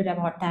little bit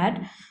about that.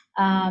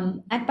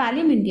 At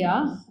Pallium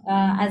India,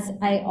 as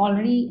I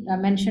already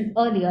mentioned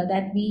earlier,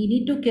 that we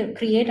need to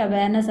create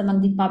awareness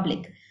among the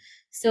public.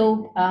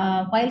 So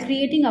while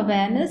creating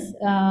awareness,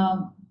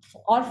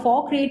 or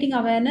for creating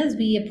awareness,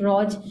 we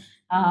approach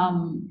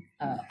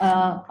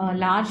a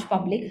large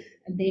public.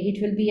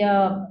 It will be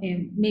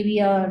maybe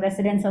a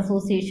residents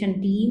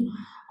association team,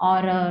 or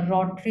a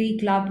Rotary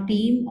Club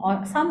team,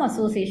 or some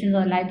associations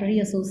or library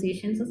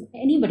associations,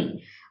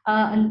 anybody.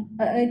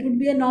 It would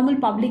be a normal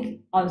public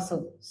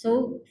also.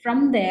 So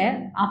from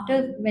there,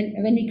 after when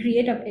we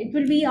create it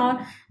will be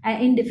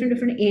in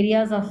different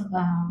areas of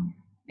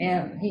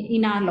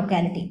in our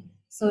locality.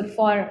 So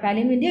for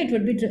Pallium India, it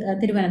would be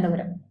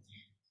Thiruvananthapuram.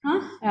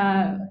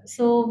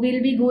 So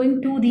we'll be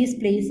going to these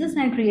places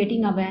and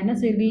creating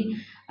awareness. We'll be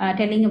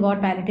telling about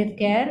palliative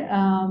care.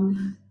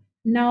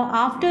 Now,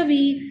 after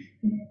we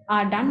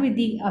are done with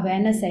the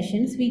awareness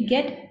sessions, we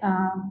get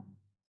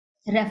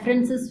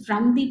references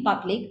from the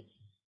public,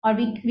 or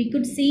we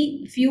could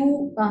see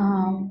few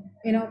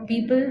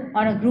people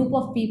or a group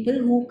of people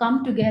who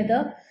come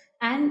together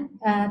and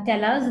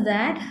tell us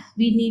that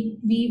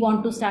we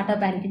want to start a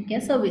palliative care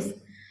service,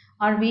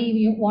 or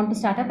we want to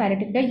start a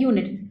palliative care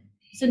unit.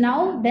 So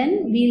now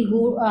then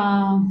we'll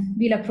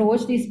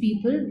approach these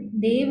people.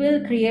 They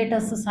will create a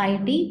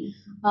society,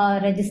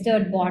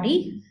 registered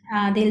body.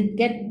 They'll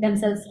get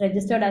themselves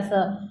registered as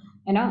a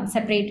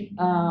separate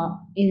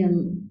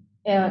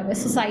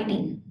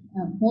society.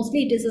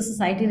 Mostly it is a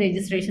society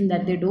registration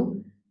that they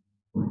do.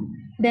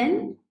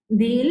 Then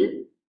they'll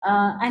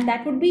and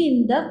that would be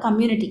in the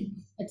community.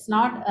 It's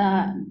not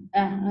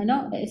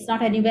it's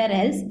not anywhere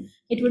else.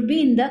 It would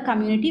be in the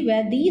community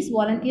where these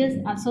volunteers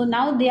are. So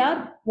now they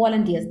are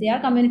volunteers. They are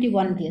community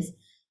volunteers.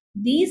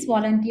 These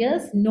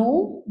volunteers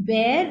know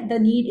where the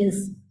need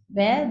is,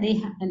 where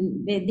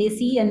they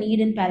see a need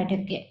in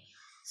palliative care.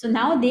 So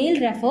now they'll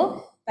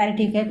refer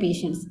palliative care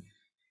patients.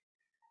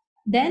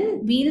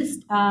 Then we'll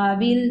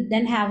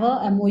then have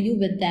a MOU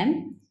with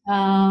them.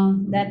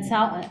 That's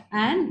how,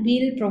 and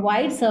we'll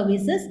provide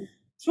services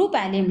through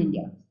Pallium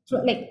India.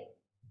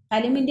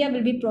 Pallium India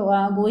will be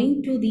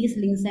going to these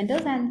link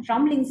centers, and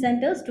from link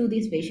centers to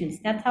these patients.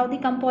 That's how the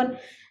component,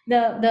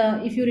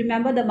 if you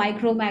remember, the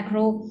micro,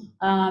 macro,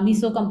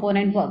 meso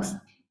component works.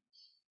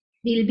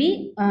 We'll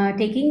be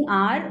taking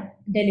our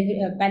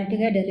palliative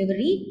care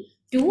delivery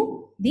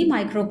to the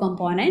micro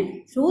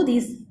component through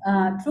these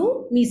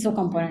through meso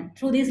component,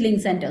 through these link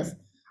centers.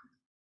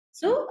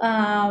 So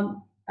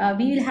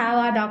we will have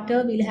our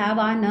doctor, we'll have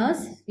our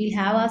nurse, we'll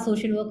have our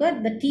social worker.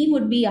 The team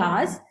would be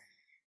ours.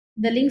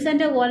 The link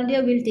center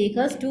volunteer will take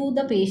us to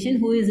the patient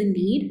who is in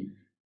need,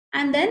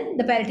 and then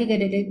the palliative care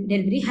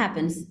delivery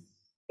happens.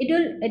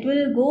 It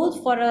will go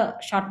for a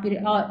short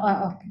period or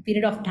a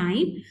period of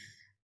time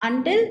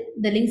until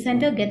the link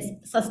center gets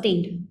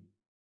sustained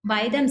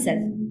by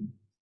themselves.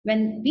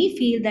 When we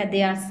feel that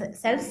they are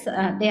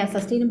they are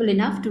sustainable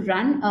enough to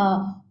run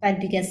a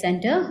palliative care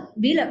center,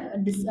 we'll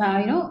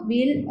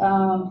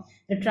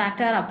retract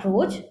our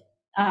approach.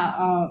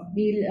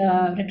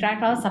 We'll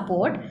retract our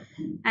support,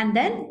 and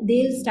then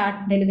they'll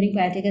start delivering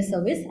palliative care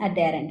service at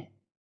their end.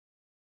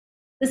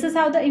 This is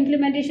how the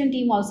implementation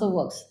team also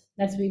works.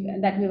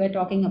 That we were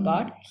talking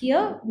about.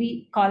 Here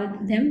we call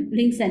them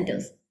link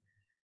centers.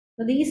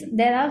 So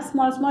there are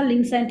small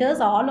link centers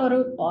all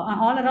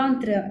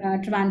around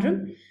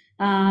Trivandrum.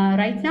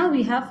 Right now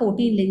we have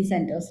 14 link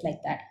centers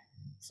like that.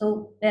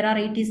 So there are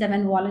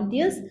 87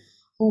 volunteers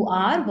who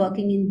are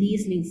working in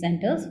these link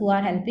centers, who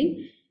are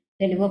helping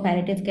deliver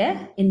palliative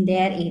care in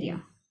their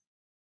area.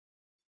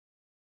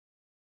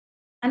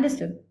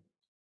 Understood?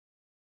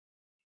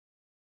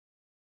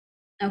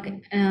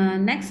 Okay.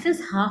 Next is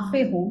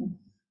Halfway Home.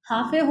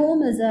 Halfway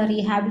Home is a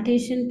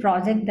rehabilitation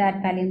project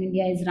that Palliative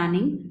India is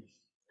running.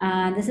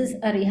 This is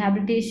a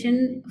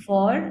rehabilitation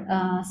for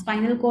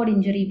spinal cord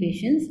injury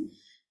patients.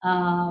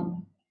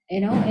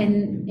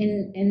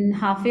 In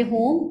Halfway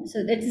Home, so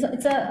it's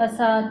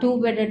a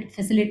two-bedded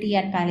facility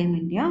at Palliative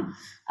India.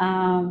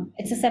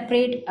 It's a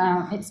separate.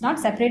 It's not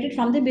separated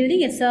from the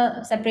building. It's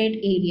a separate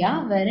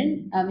area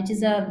wherein which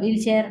is a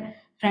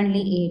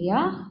wheelchair-friendly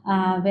area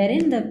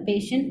wherein the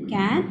patient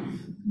can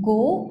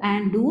go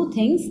and do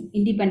things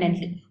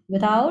independently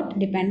without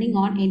depending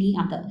on any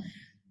other.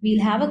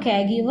 We'll have a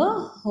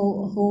caregiver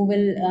who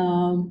will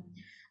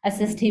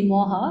assist him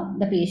or her,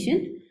 the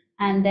patient,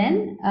 and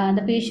then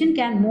the patient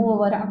can move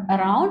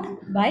around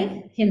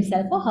by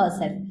himself or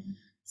herself.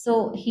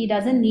 So he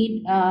doesn't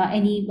need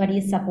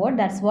anybody's support.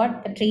 That's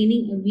what the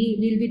training, we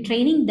will be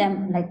training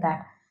them like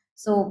that.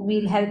 So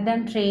we'll help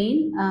them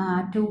train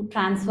to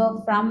transfer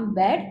from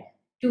bed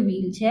to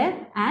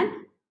wheelchair and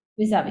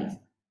vis-a-vis.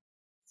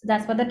 So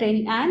that's what the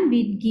training, and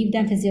we give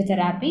them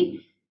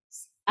physiotherapy,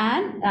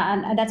 and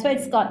that's why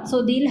it's called.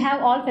 So they'll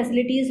have all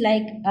facilities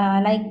like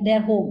their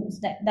homes.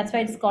 That's why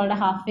it's called a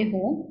halfway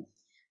home.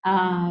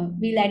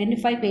 We'll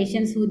identify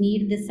patients who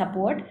need this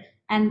support,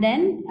 and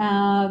then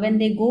when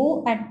they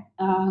go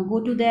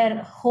to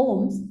their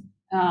homes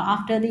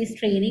after this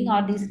training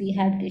or this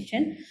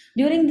rehabilitation,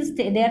 during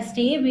their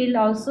stay, we'll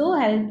also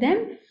help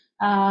them.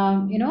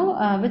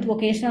 With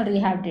vocational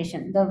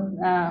rehabilitation,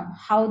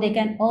 how they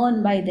can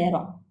earn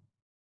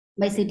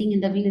by sitting in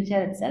the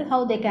wheelchair itself,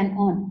 how they can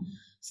earn.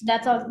 So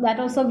that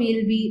also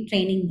we'll be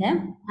training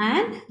them.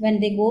 And when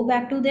they go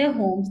back to their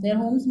homes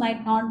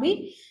might not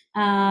be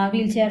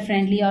wheelchair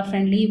friendly or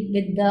friendly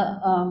with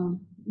the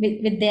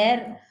with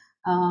their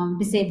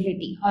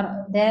disability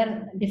or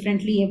their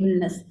differently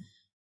ableness.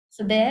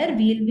 So there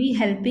we'll be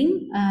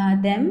helping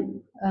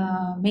them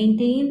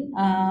maintain.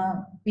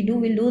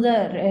 We'll do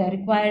the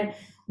required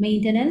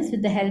maintenance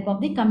with the help of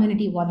the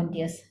community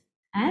volunteers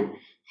and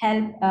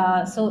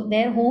help. So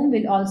their home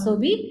will also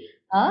be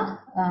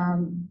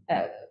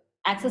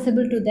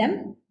accessible to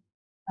them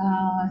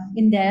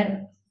in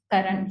their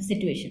current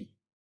situation.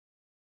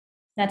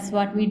 That's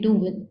what we do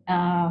with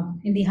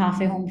in the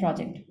halfway home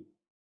project.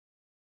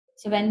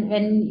 So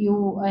when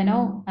you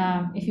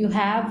if you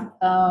have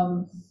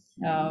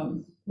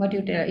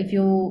if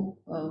you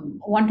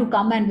want to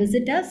come and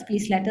visit us,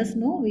 please let us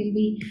know. We'll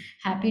be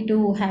happy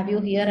to have you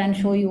here and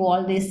show you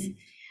all these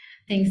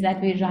things that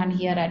we run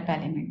here at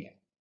Palliative India.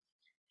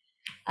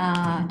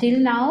 Till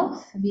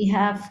now, we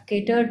have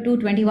catered to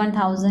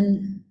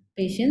 21,000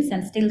 patients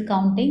and still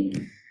counting.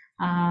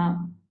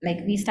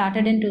 Like we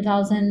started in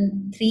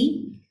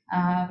 2003.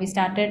 We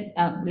started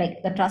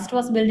the trust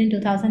was built in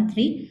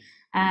 2003,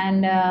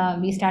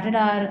 and we started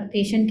our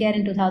patient care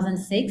in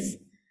 2006.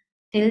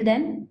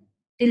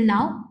 Till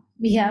now,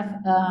 we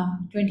have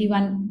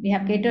 21. We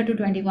have catered to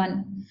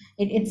 21.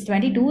 It's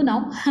 22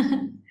 now.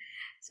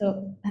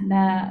 So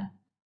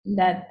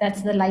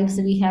that's the lives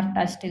we have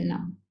touched till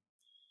now.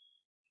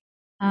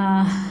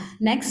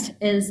 Next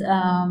is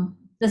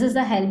this is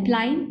the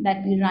helpline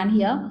that we run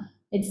here.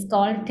 It's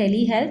called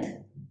telehealth.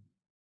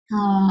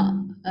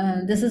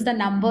 This is the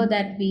number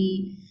that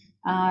we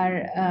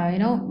are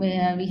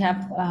we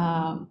have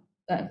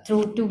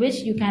through to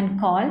which you can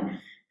call.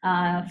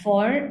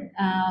 For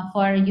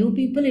you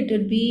people, it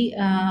would be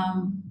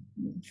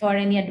for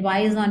any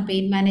advice on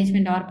pain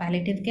management or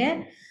palliative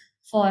care.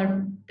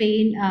 For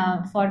pain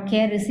for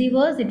care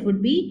receivers, it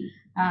would be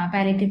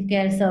palliative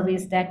care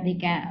service that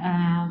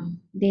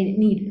they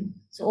need.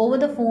 So over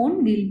the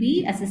phone, we'll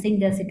be assessing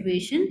their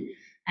situation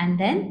and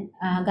then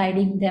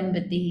guiding them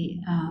with the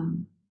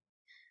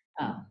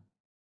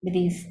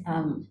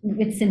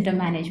with symptom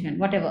management,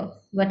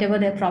 whatever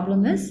their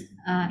problem is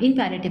in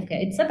palliative care.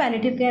 It's a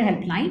palliative care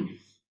helpline.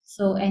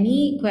 So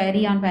any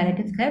query on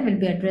palliative care will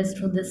be addressed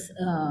through this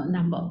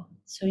number.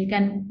 So you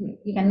can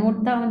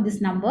note down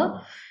this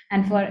number,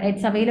 and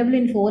it's available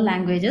in 4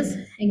 languages: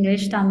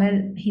 English,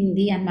 Tamil,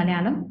 Hindi, and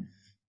Malayalam.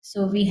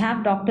 So we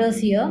have doctors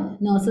here,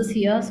 nurses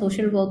here,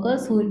 social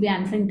workers who will be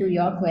answering to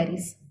your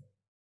queries.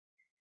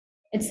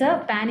 It's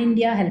a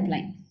pan-India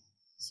helpline.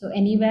 So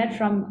anywhere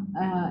from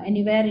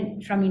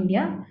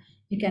India,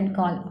 you can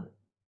call.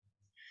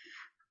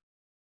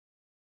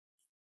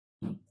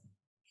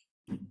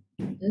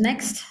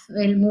 Next,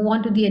 we'll move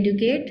on to the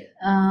educate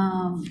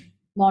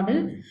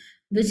model,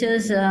 which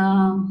is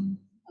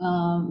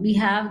we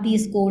have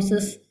these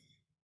courses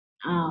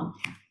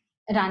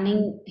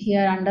running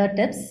here under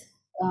tips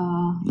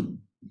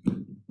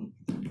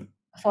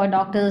for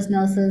doctors,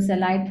 nurses,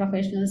 allied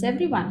professionals,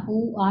 everyone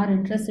who are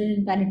interested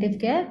in palliative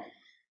care.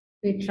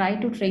 We try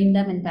to train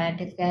them in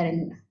palliative care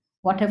in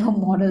whatever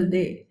model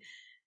they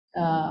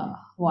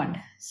want.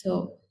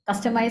 So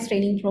customized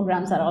training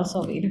programs are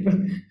also available.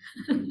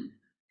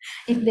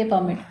 If they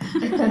permit.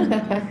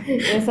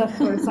 Yes, of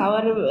course.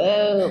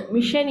 Our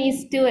mission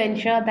is to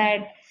ensure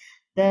that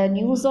the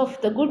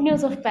good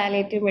news of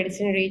palliative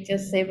medicine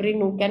reaches every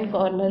nook and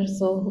corner.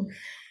 So,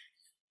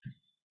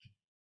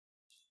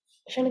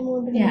 shall I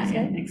move to the next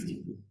slide? Next.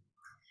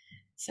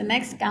 So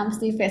next comes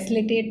the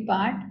facilitate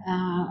part,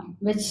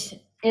 which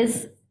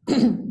is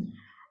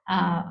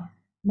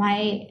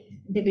my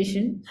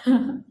division.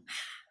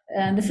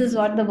 This is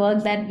what the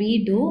work that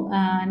we do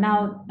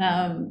now.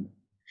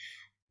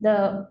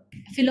 The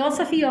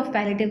philosophy of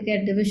palliative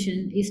care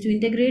division is to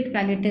integrate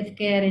palliative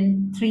care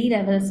in 3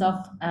 levels of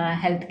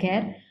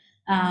healthcare.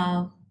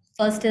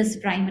 First is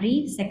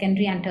primary,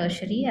 secondary, and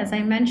tertiary. As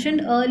I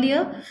mentioned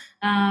earlier,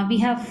 we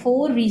have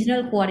 4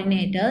 regional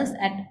coordinators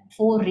at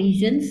 4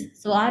 regions.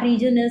 So our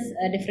region is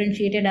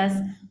differentiated as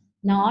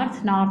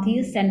North,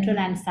 Northeast, Central,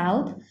 and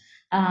South.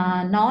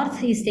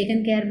 North is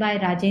taken care by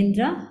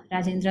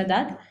Rajendra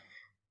Dutt.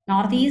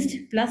 Northeast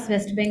plus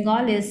West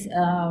Bengal is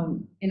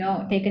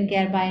taken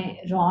care by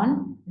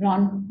Ron.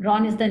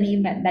 Ron is the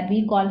name that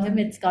we call him.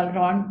 It's called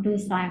Ron to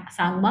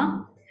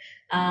Sangma.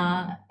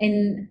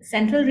 In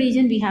central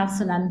region we have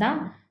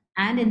Sunanda,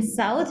 and in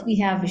south we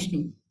have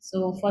Vishnu.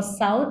 So for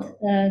south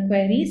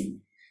queries,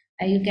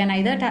 you can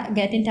either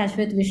get in touch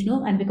with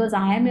Vishnu, and because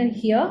I am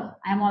here,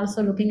 I am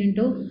also looking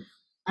into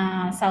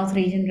south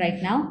region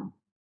right now.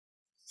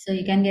 So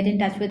you can get in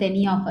touch with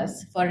any of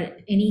us for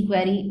any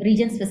query,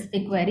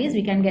 region-specific queries.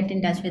 We can get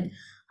in touch with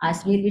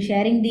us. We'll be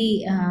sharing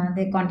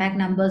the contact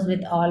numbers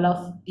with all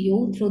of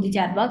you through the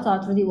chat box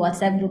or through the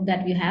WhatsApp group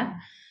that we have.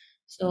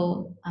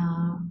 So,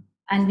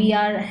 and we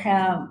are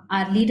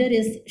our leader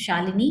is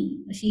Shalini.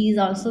 She is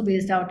also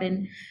based out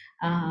in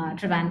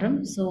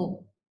Trivandrum.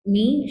 So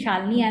me,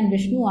 Shalini, and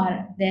Vishnu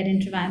are there in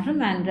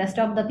Trivandrum, and rest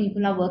of the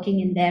people are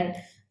working in their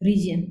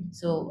region.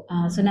 So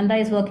Sunanda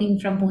is working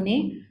from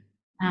Pune.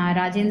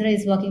 Rajendra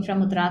is working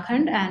from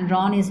Uttarakhand, and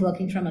Ron is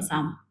working from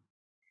Assam.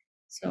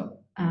 So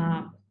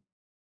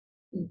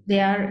they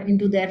are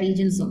into their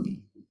regions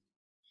only.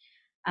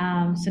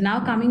 So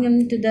now coming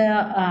into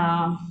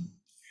the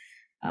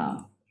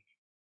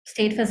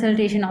state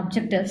facilitation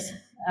objectives.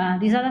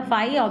 These are the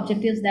 5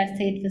 objectives that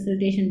state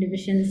facilitation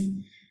divisions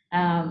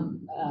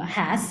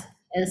has.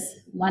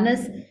 One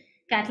is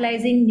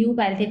catalyzing new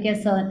palliative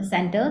care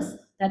centers.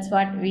 That's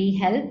what we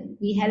help.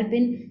 We help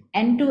in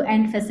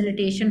end-to-end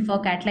facilitation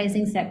for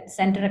catalyzing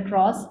center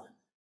across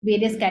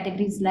various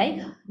categories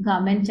like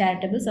government,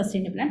 charitable,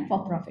 sustainable, and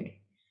for-profit.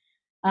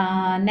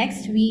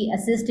 Next, we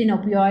assist in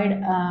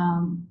opioid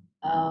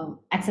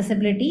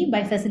accessibility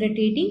by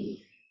facilitating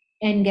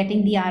in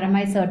getting the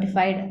RMI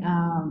certified.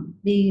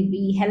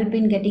 We help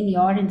in getting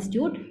your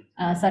institute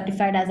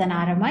certified as an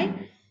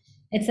RMI.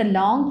 It's a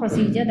long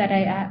procedure that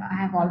I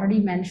have already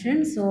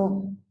mentioned.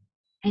 So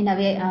in a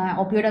way,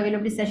 opioid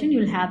availability session,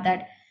 you'll have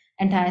that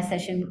entire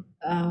session.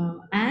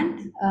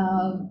 And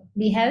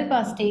we help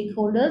our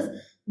stakeholders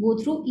go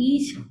through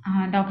each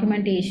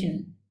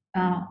documentation,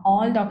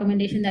 all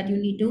documentation that you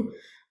need to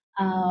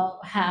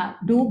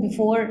do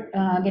before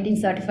getting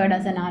certified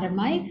as an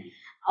RMI,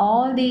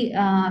 all the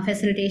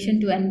facilitation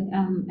to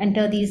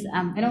enter these,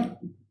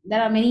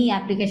 there are many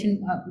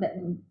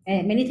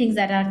many things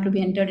that are to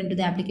be entered into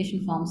the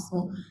application forms.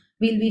 So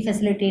we'll be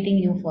facilitating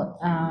you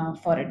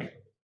for it.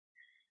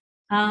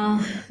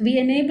 We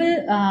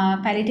enable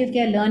palliative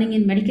care learning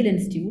in medical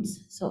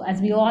institutes. So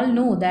as we all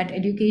know that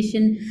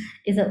education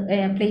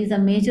plays a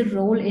major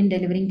role in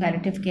delivering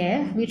palliative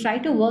care, we try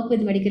to work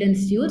with medical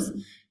institutes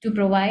to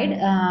provide,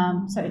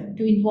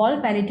 to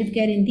involve palliative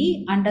care in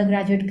the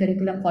undergraduate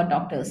curriculum for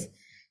doctors.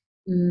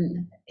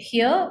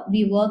 Here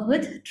we work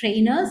with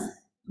trainers.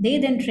 They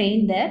then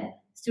train their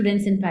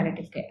students in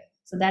palliative care.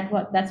 So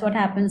that's what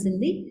happens in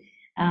the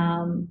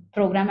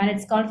program, and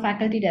it's called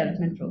Faculty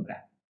Development Program.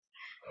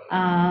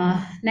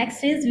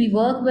 Next is we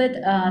work with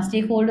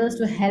stakeholders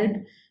to help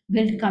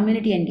build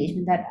community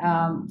engagement. That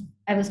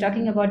I was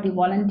talking about the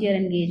volunteer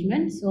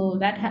engagement. So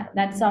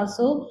that's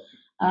also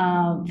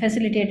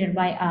facilitated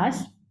by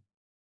us.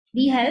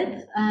 We help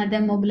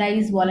them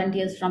mobilize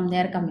volunteers from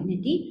their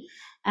community,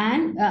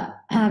 and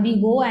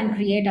we go and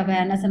create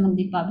awareness among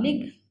the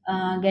public,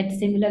 get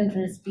similar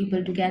interest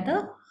people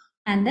together,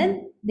 and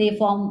then they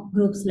form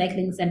groups like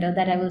Link Center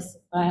that I was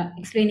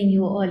explaining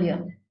you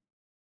earlier.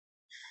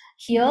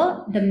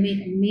 Here, the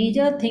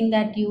major thing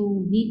that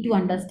you need to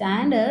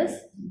understand is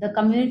the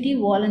community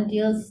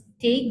volunteers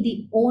take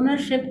the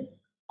ownership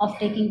of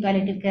taking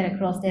palliative care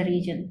across their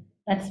region.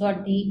 That's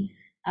what the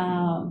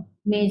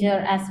major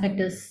aspect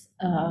is.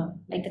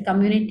 Like the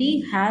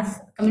community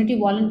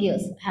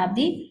volunteers have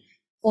the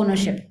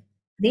ownership.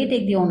 They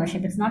take the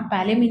ownership. It's not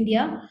Pallium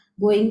India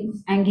going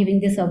and giving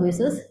the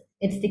services.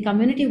 It's the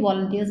community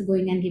volunteers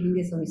going and giving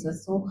the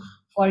services. So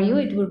for you,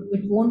 it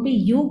won't be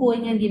you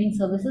going and giving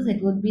services.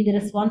 It would be the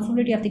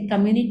responsibility of the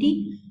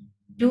community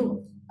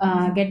to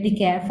get the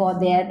care for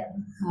their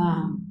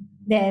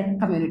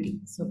community.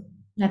 So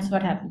that's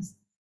what happens.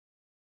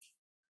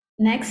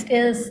 Next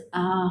is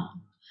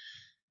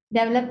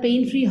develop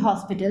pain-free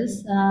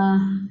hospitals.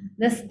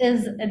 This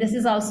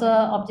is also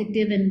an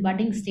objective in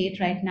budding state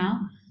right now.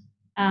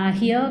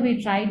 Here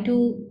we try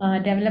to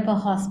develop a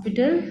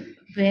hospital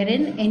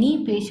wherein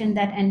any patient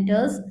that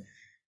enters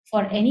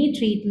for any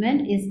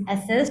treatment is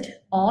assessed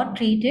or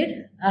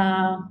treated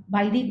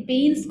by the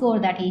pain score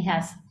that he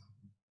has.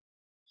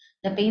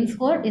 The pain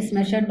score is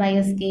measured by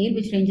a scale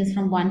which ranges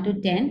from 1 to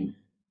 10,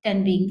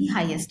 10 being the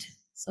highest.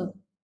 So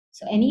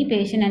any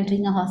patient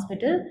entering a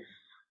hospital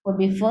would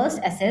be first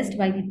assessed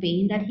by the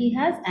pain that he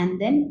has and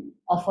then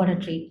offered a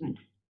treatment.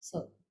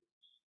 So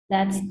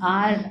that's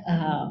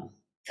our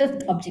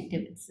fifth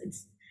objective.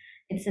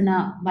 It's in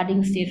a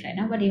budding state right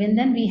now, but even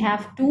then we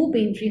have 2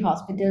 pain-free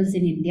hospitals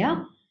in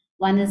India.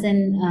 One is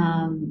in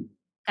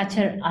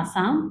Kachar,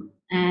 Assam,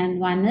 and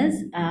one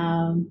is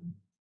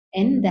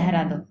in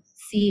Dehradun,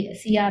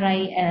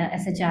 CRI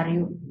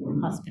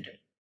SHRU hospital.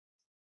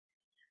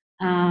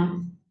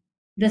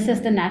 This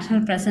is the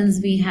national presence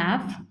we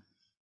have.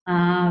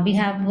 We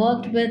have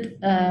worked with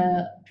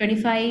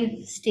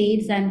 25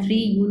 states and 3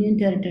 union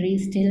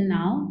territories till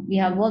now. We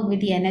have worked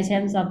with the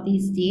NHMs of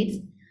these states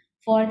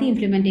for the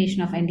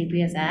implementation of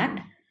NDPS Act.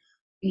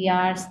 We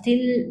are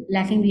still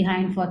lacking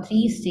behind for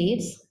 3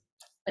 states.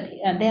 But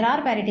there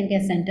are palliative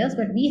care centers,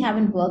 but we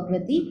haven't worked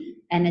with the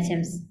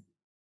NHMs.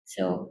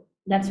 So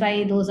that's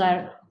why those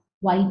are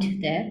white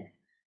there.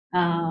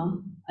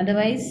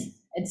 Otherwise,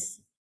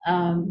 it's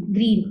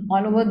green,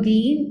 all over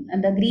green.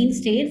 And the green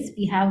states,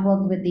 we have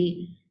worked with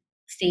the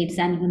states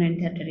and union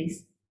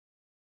territories.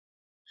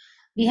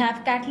 We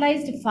have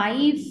catalyzed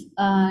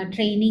 5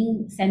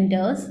 training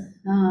centers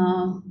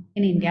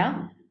in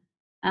India.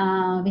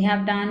 We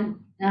have done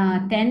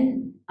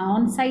 10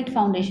 on-site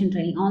foundation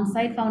training.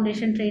 On-site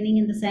foundation training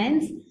in the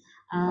sense,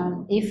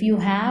 if you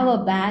have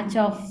a batch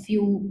of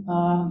few,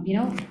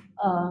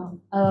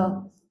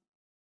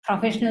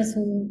 professionals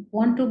who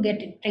want to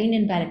get trained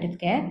in palliative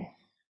care,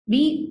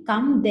 we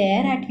come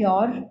there at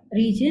your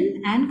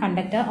region and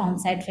conduct an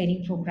on-site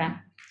training program.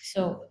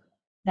 So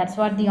that's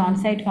what the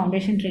on-site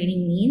foundation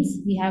training means.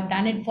 We have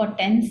done it for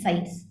 10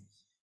 sites.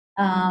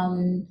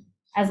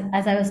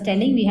 As I was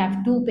telling, we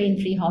have 2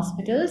 pain-free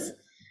hospitals.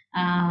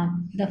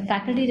 The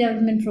faculty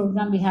development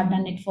program, we have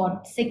done it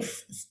for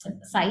 6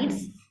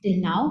 sites till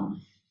now.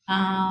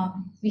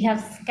 We have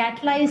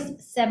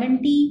catalyzed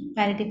 70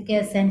 palliative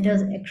care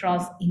centers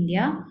across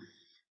India.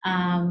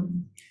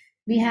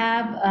 We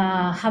have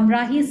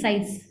Hamrahi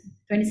sites,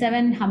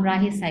 27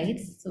 Hamrahi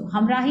sites. So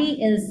Hamrahi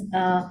is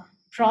a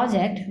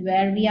project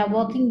where we are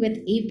working with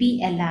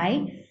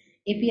APLI.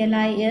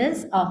 APLI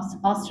is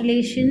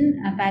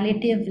Australasian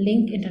Palliative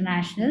Link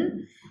International.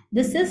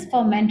 This is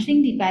for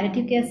mentoring the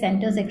palliative care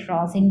centers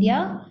across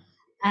India.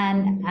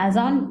 And as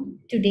on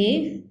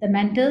today, the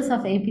mentors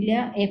of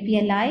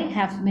APLI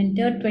have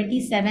mentored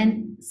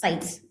 27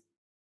 sites.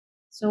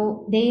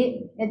 So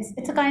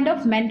it's a kind of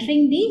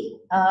mentoring the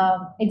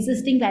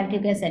existing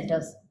palliative care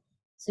centers.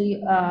 So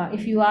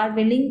if you are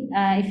willing,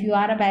 if you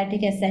are a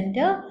palliative care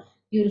center,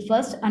 you will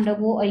first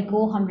undergo a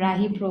Go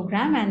Hamrahi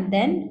program, and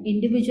then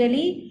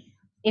individually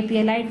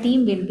APLI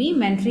team will be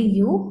mentoring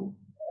you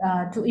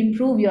to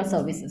improve your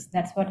services.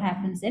 That's what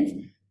happens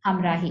in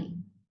Hamrahi.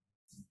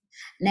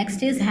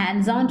 Next is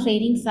hands-on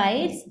training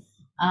sites.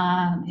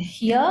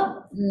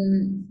 Here,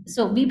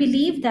 so we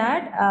believe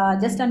that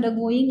just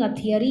undergoing a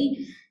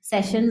theory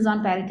sessions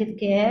on palliative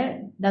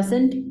care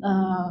doesn't,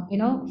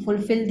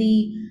 fulfill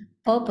the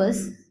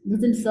purpose,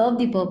 doesn't serve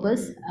the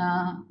purpose.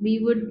 We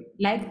would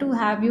like to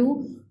have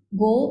you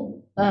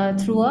go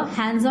through a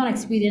hands-on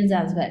experience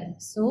as well.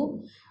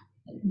 So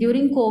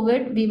during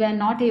COVID, we were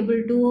not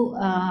able to,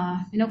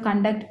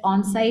 conduct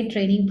on-site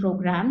training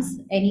programs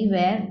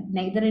anywhere,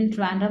 neither in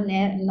Trivandrum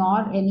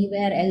nor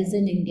anywhere else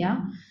in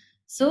India.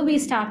 So we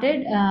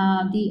started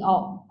the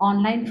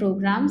online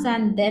programs,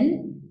 and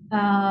then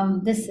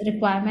this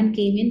requirement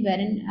came in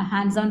wherein a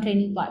hands-on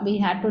training, we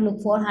had to look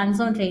for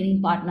hands-on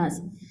training partners.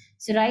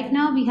 So right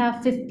now we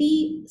have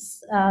 50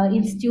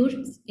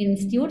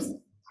 institutes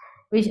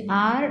which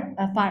are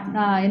a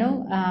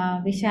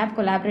partner, which have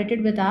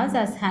collaborated with us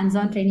as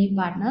hands-on training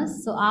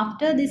partners. So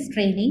after this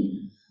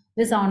training,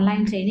 this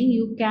online training,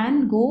 you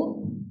can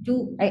go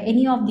to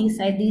any of these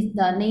sites.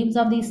 The names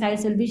of these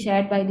sites will be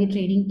shared by the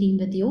training team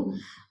with you.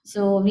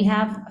 So we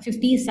have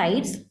 50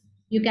 sites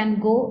You can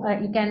go,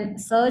 you can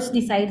search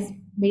the sites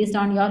based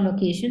on your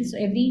location. So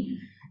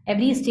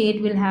every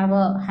state will have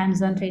a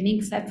hands-on training,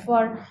 except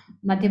for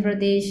Madhya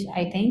Pradesh.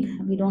 I think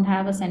we don't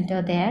have a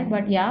center there,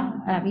 but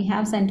yeah, we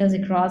have centers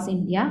across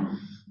India.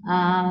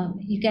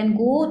 You can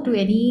go to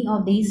any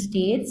of these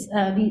states,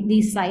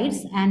 these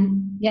sites,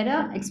 and get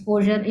a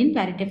exposure in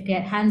palliative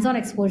care, hands-on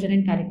exposure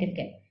in palliative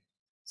care.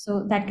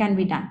 So that can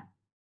be done.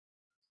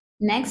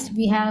 Next,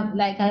 we have,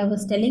 like I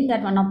was telling,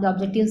 that one of the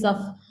objectives of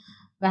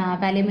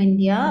Palliative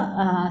India,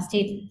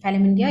 state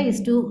Palliative India,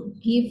 is to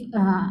give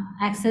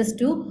access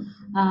to,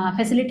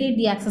 facilitate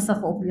the access of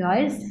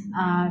opioids.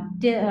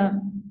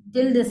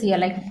 Till this year,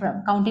 like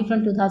counting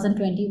from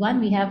 2021,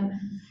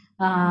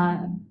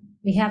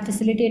 we have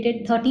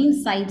facilitated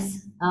 13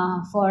 sites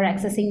for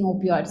accessing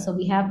opioids. So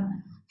we have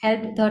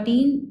helped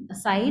 13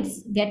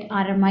 sites get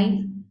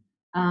RMI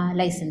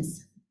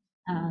license.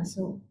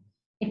 So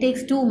it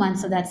takes 2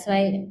 months, so that's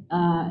why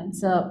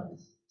it's a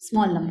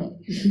small number.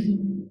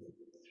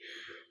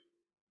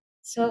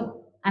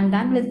 So I'm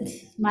done with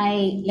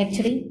my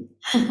lecturing.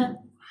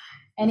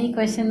 Any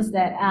questions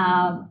that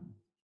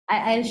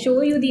I'll show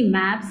you the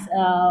maps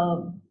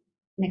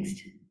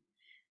next.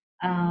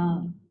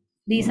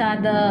 These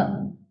are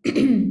the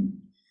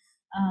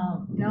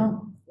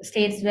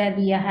states where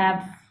we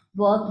have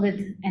worked with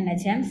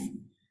NHMs.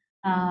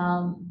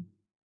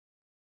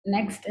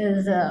 Next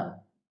is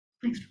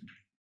next.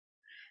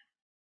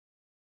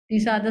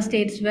 These are the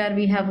states where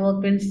we have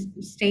worked with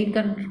state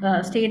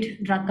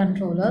drug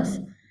controllers.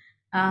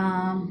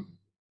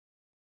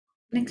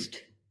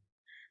 Next,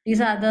 these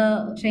are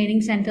the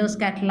training centers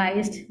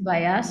catalyzed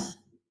by us.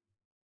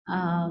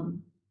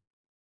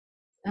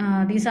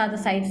 These are the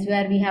sites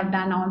where we have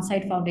done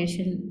on-site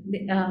foundation.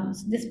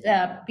 This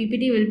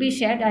PPT will be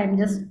shared. I'm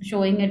just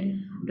showing it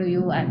to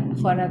you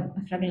for a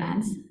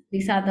glance.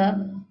 These are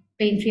the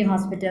pain-free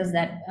hospitals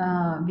that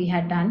we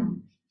had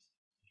done.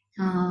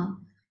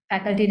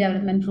 Faculty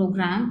development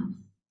program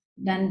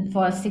done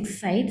for 6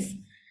 sites.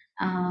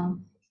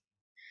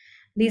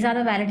 These are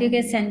the palliative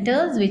care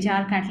centers which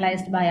are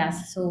catalyzed by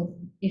us. So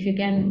if you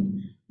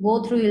can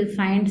go through, you'll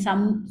find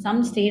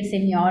some states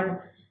in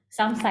your,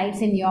 some sites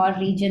in your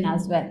region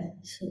as well.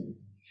 So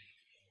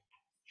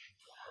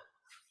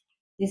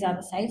these are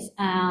the sites.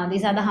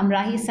 These are the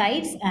Hamrahi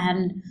sites,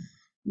 and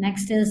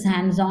next is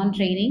hands-on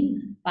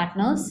training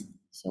partners.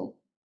 So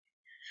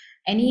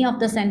any of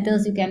the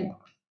centers you can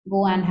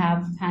go and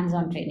have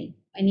hands-on training,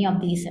 any of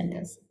these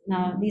centers.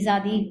 Now, these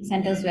are the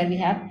centers where we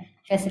have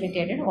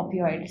facilitated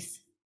opioids.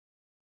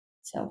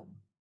 So,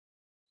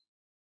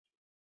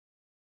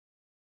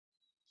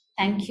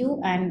 thank you.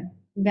 And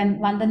then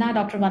Vandana,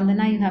 Dr.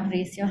 Vandana, you have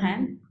raised your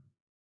hand.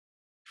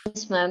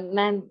 Yes, ma'am.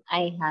 Ma'am,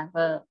 I have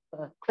a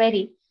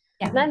query.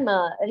 Yeah. Ma'am,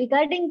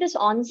 regarding this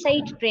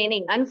on-site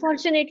training,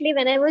 unfortunately,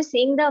 when I was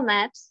seeing the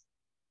maps,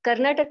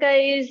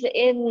 Karnataka is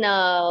in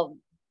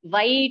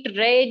white,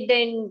 red,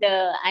 and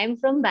I'm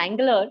from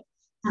Bangalore.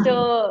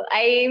 So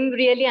I'm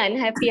really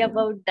unhappy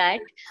about that.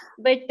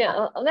 But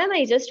ma'am,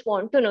 I just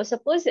want to know,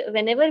 suppose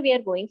whenever we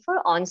are going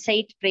for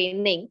on-site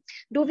training,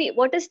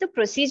 what is the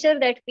procedure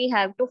that we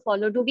have to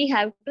follow? Do we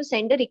have to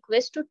send a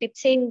request to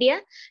Tips India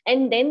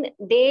and then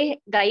they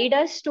guide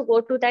us to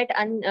go to that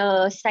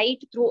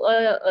site through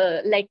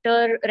a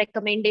letter,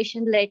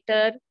 recommendation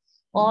letter,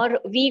 or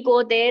we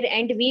go there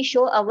and we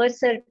show our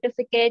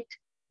certificate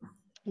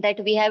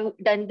that we have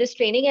done this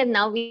training and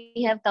now we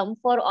have come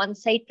for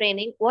on-site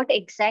training? What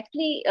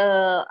exactly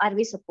are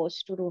we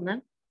supposed to do,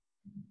 ma'am?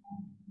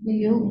 Will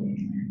you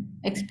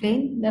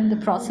explain them the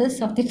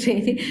process of the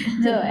training?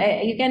 So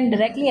you can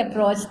directly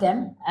approach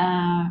them.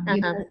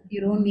 You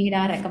don't need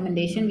our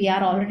recommendation. We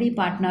are already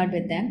partnered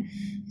with them.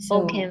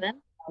 So okay, ma'am.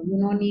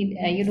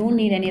 You don't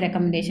need any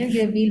recommendation.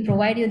 We'll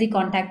provide you the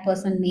contact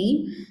person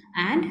name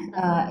and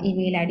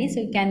email ID,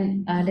 so you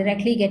can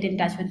directly get in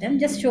touch with them.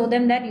 Just show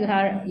them that you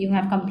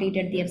have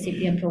completed the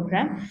FCPM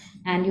program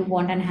and you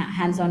want a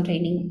hands-on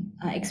training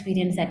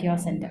experience at your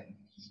center.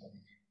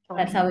 So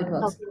that's how it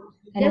works.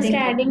 Okay. Just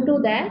adding to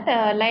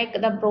that, like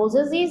the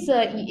process is,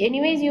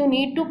 anyways, you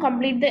need to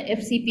complete the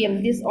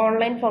FCPM, this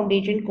online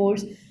foundation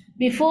course,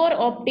 before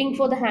opting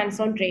for the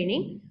hands-on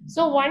training.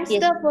 So once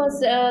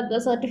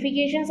the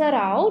certifications are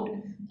out,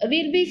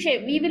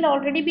 we will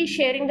already be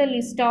sharing the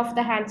list of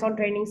the hands-on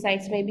training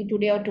sites, maybe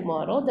today or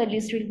tomorrow. The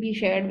list will be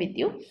shared with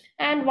you.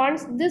 And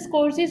once this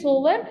course is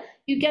over,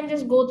 you can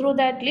just go through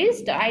that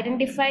list,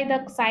 identify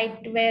the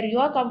site where you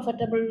are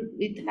comfortable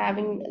with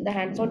having the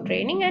hands-on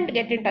training and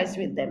get in touch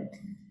with them.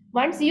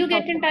 Once you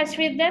get in touch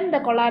with them, the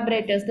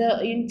collaborators, the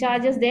in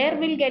charges there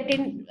will get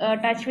in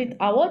touch with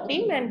our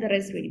team and the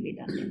rest will be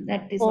done.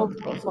 That is the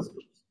process.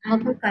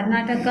 And for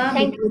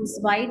Karnataka, it's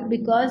white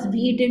because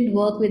we didn't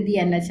work with the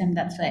NHM,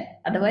 that's why.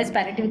 Otherwise,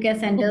 palliative care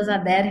centers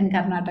are there in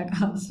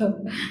Karnataka.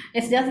 So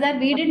it's just that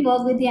we didn't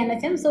work with the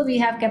NHM, so we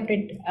have kept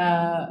it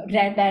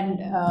red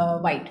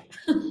and white.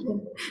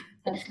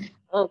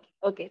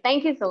 Okay.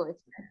 Thank you so much.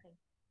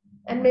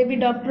 And maybe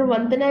Dr.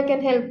 Vandana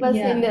can help us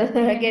in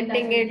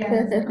getting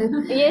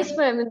it. Yes,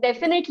 ma'am,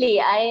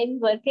 definitely. I am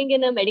working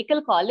in a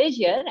medical college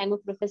here. I'm a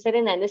professor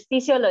in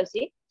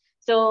anesthesiology.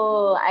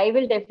 So I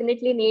will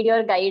definitely need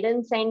your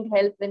guidance and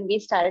help when we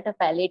start a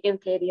palliative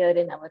care here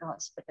in our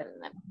hospital,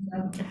 ma'am.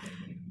 Okay.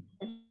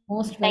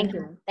 Most Thank welcome.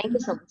 you, ma'am. Thank you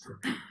so much.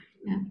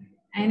 Yeah.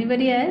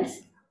 Anybody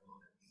else?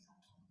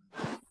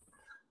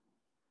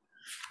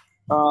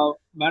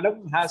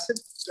 Madam,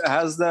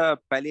 has the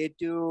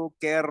palliative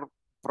care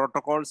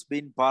protocols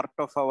been part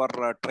of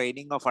our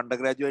training of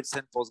undergraduates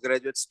and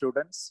postgraduate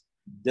students?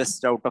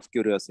 Just out of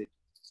curiosity.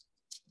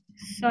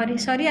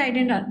 Sorry, I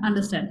didn't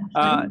understand.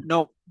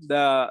 No,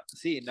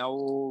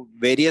 now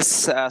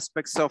various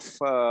aspects of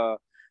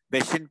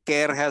patient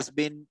care has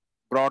been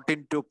brought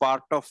into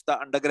part of the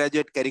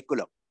undergraduate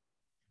curriculum.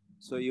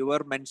 So you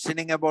were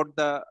mentioning about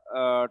the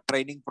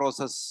training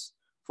process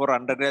for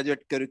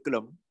undergraduate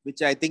curriculum,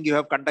 which I think you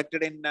have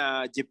conducted in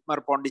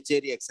JIPMER,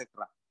 Pondicherry, etc.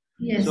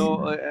 Yes.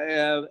 So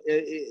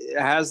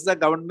has the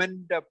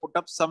government put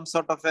up some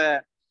sort of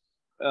a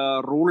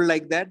rule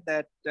like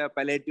that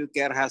palliative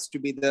care has to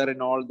be there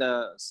in all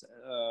the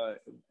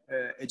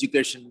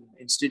education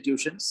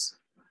institutions?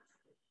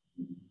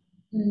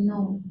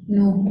 No.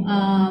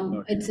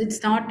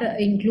 It's not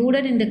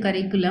included in the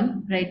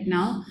curriculum right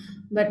now,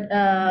 but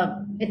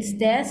it's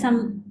there.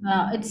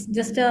 It's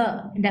just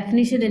a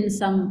definition in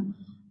some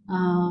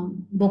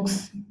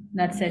books.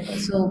 That's it.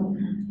 So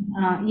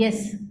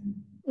yes.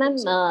 Ma'am,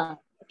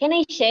 can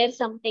I share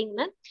something,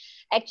 ma'am?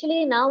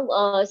 Actually,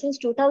 now since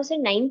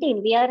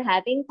 2019, we are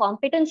having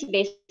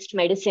competence-based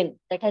medicine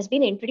that has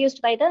been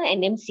introduced by the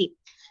NMC.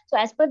 So,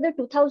 as per the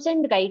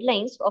 2000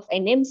 guidelines of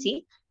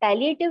NMC,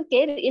 palliative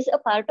care is a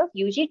part of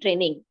UG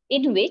training,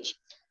 in which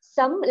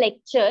some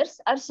lectures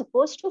are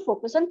supposed to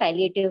focus on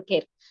palliative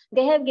care.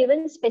 They have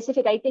given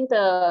specific, I think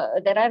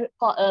there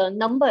are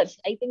numbers.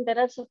 I think there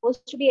are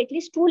supposed to be at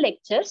least 2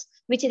 lectures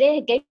which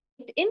they get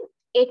in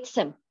 8th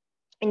sem.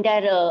 In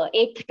their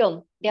 8th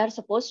term, they are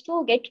supposed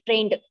to get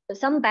trained.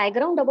 Some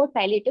background about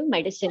palliative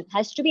medicine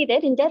has to be there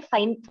in their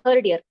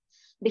 3rd year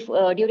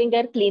during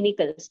their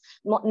clinicals.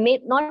 May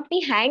not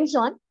be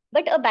hands-on,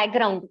 but a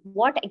background,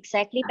 what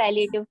exactly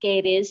palliative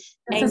care is,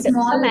 and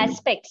some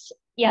aspects.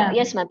 Yeah.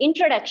 Yes, ma'am.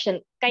 Introduction,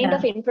 kind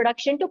of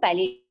introduction to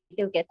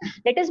palliative care.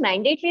 That is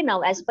mandatory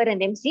now as per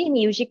NMC in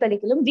UG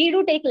curriculum. We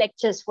do take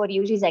lectures for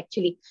UGs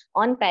actually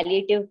on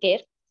palliative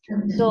care.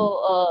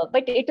 So,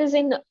 but it is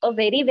in a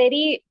very,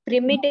 very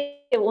primitive,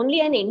 only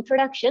an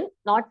introduction.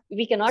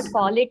 We cannot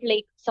call it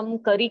like some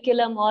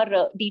curriculum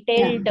or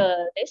detailed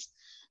this,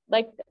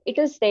 but it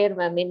is there,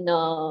 ma'am, in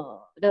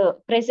the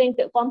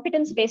present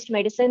competence-based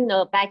medicine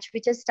batch,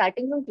 which is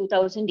starting from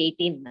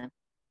 2018, ma'am.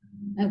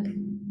 Okay.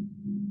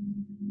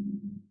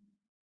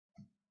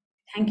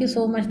 Thank you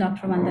so much,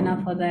 Dr.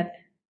 Vandana, for that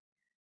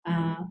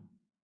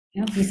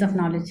piece of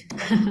knowledge.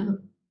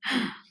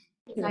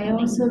 I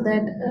also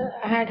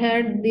had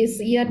heard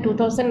this year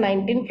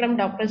 2019 from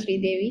Dr.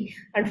 Sridevi.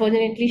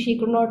 Unfortunately, she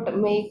could not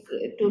make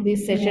to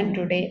this session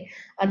today.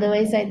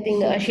 Otherwise, I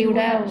think she would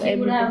have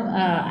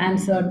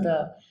answered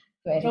the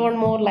query. Thrown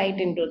more light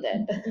into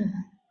that.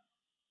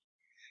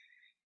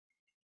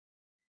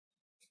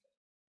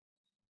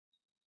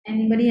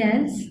 Anybody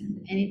else?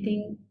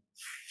 Anything?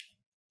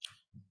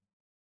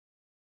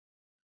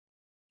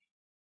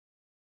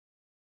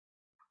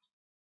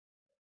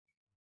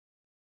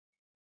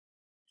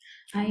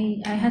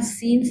 I have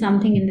seen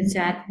something in the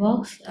chat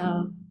box.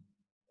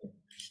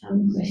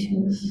 Some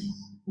questions.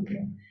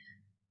 Okay.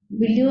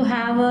 Will you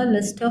have a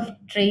list of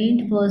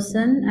trained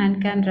person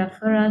and can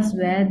refer us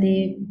where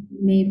they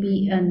may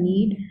be a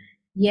need?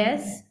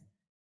 Yes,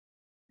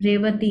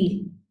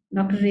 Revati.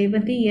 Dr.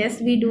 Revati, yes,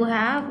 we do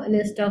have a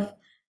list of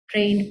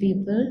trained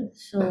people.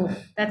 So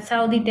that's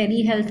how the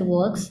telehealth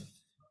works.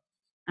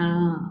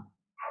 Are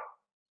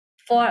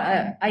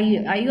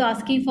you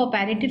asking for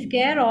palliative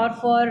care or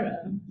for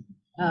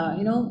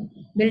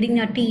building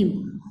a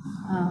team?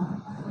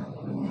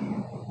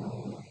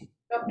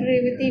 Dr.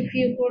 Revati, if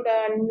you could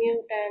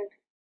unmute and.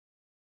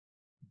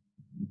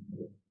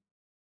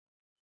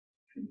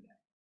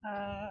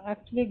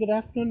 Actually, good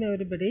afternoon,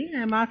 everybody.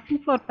 I'm asking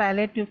for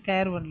palliative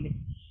care only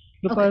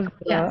because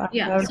I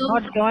have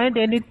not joined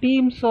any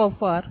team so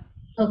far.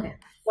 Okay.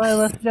 So I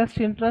was just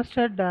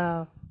interested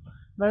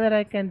whether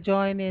I can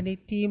join any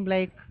team.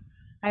 Like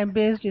I'm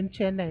based in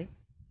Chennai.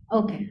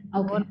 Okay.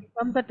 Only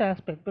from that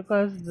aspect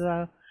because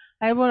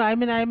I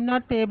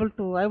won't be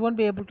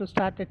able to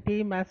start a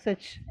team as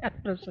such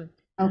at present.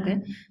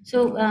 Okay,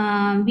 so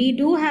we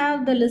do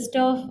have the list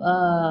of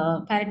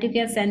palliative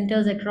care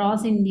centers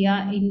across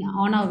India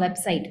on our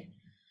website.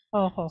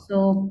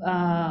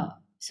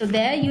 So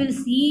there you will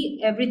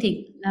see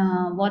everything,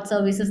 what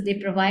services they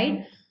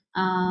provide,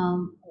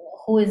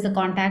 who is the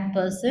contact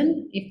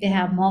person, if they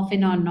have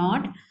morphine or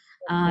not,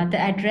 the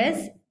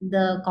address,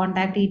 the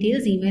contact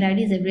details, email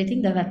IDs,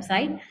 everything, the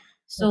website.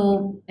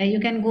 So you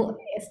can go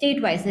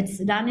state-wise. It's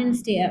done in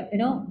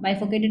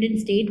bifurcated in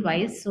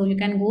state-wise. So you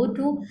can go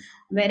to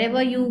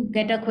wherever you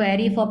get a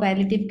query for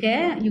palliative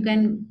care. You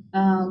can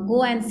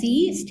go and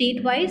see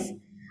state-wise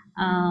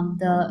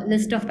the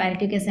list of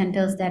palliative care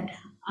centers that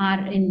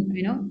are in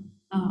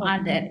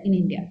are there in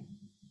India.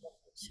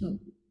 So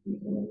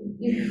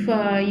If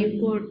you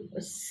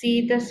could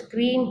see the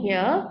screen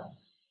here,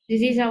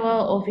 this is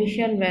our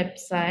official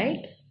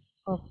website.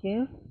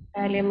 Okay.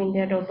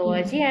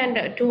 palliamindia.org,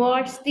 and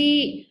towards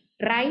the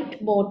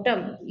right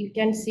bottom you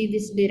can see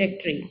this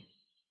directory.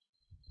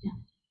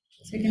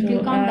 So you can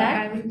click on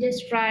that. I will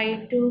just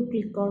try to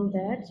click on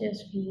that.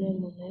 Just give me a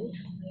moment.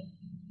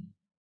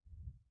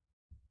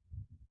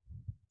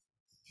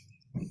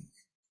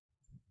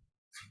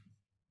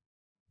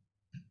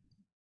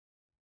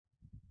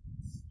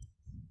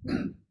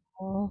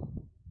 Oh,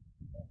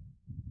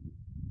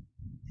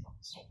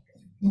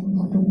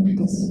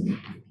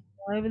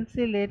 I will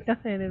see later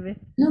anyway.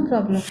 No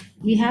problem.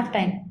 We have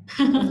time.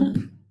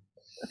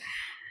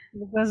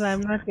 Because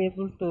I'm not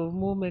able to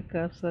move my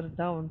cursor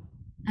down.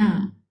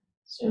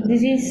 So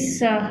this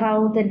is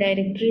how the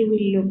directory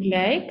will look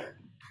like.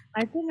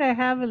 I think I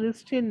have a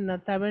list in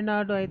Tamil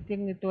Nadu. I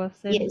think it was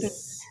sent to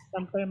Yes.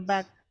 some time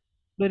back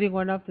during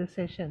one of the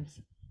sessions.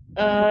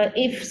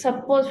 If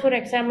suppose, for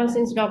example,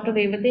 since Dr.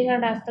 Revati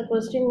had asked the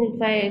question,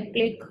 if I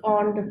click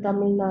on the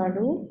Tamil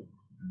Nadu,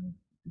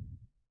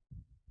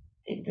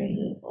 it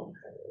will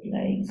open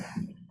like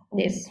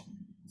this.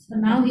 So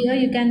now here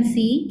you can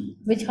see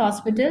which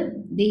hospital,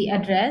 the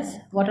address,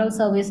 what all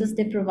services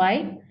they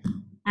provide,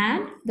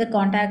 and the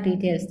contact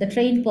details, the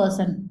trained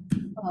person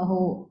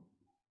who.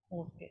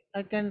 Okay,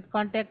 I can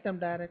contact them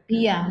directly.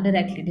 Yeah,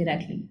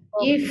 directly.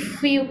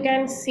 If you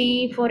can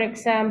see, for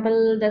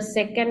example, the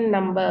second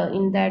number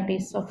in that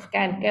is of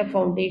CanCare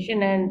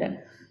Foundation and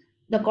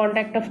the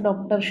contact of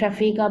Dr.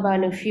 Shafiqa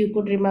Banu. If you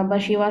could remember,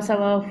 she was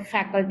our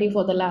faculty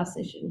for the last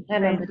session. Her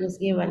Right. number is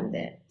given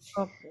there.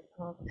 Okay.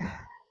 Okay.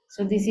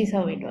 So this is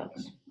how it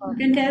works. You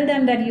can tell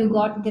them that you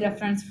got the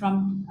reference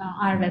from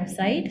our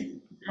website.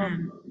 Okay.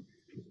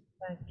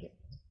 Thank you.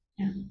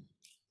 Yeah,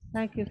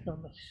 Thank you so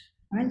much.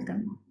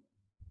 welcome.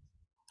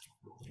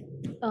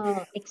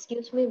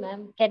 Excuse me,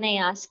 ma'am. Can I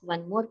ask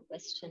one more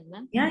question,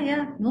 ma'am?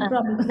 Yeah, no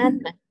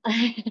problem.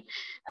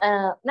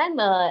 Ma'am,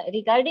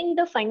 regarding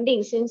the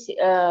funding, since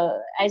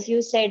as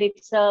you said,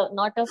 it's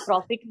not a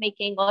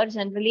profit-making or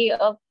generally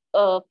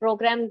a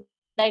program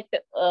that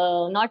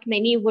not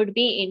many would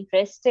be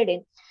interested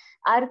in.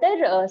 Are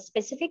there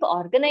specific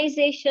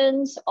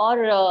organizations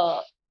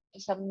or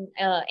some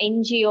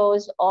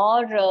NGOs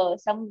or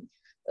some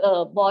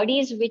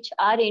bodies which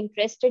are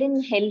interested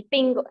in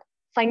helping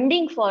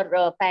funding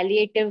for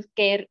palliative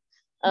care?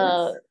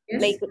 Yes.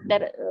 Like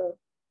there,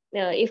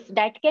 if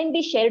that can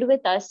be shared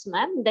with us,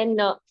 ma'am, then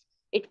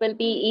it will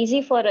be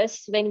easy for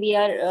us when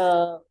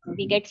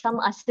we get some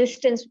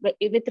assistance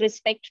with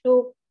respect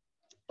to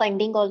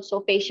funding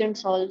also,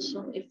 patients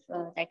also, if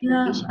that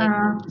can be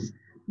shared with us.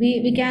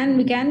 We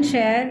can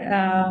share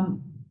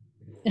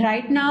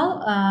right now.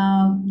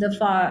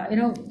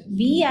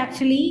 We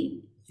actually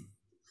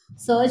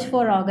search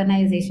for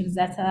organizations.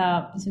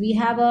 So we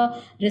have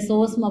a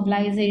resource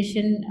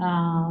mobilization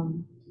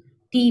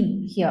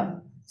team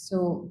here.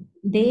 So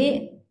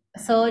they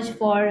search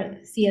for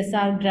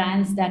CSR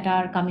grants that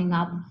are coming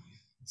up.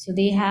 So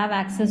they have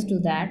access to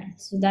that.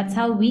 So that's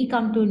how we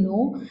come to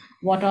know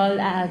what all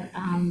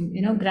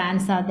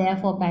grants are there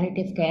for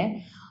palliative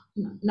care.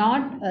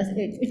 Not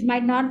it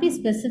might not be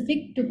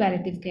specific to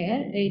palliative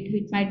care.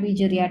 It might be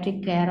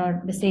geriatric care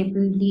or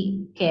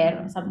disability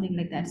care or something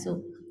like that.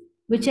 So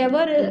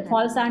whichever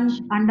falls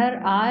under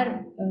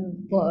our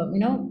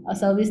a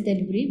service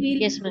delivery,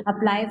 we'll Yes, ma'am.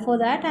 apply for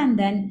that.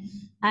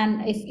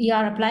 And if you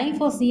are applying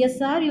for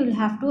CSR, you'll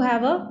have to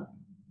have a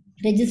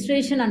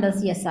registration under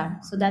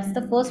CSR. So that's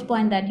the first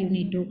point that you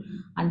need to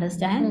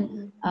understand.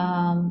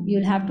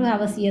 You'll have to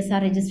have a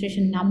CSR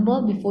registration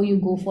number before you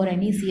go for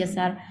any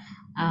CSR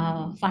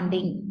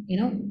funding,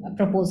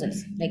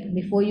 proposals. Like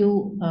before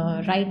you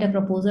write a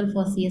proposal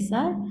for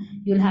CSR,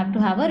 you'll have to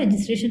have a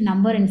registration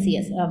number in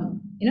CSR.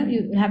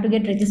 You have to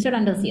get registered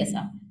under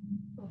CSR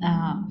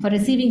for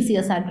receiving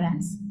CSR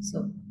grants.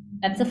 So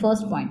that's the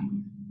first point.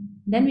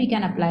 Then we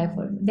can apply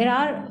for. There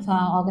are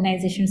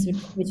organizations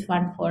which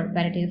fund for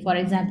palliative. For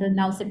example,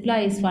 now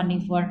CIPLA is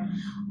funding for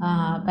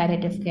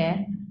palliative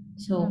care.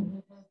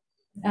 So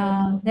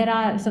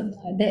there's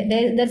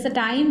a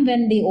time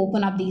when they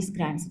open up these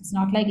grants. It's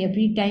not like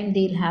every time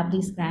they'll have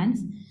these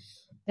grants.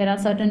 There are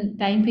certain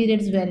time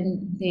periods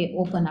wherein they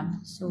open up.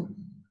 So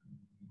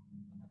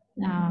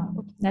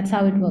that's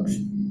how it works.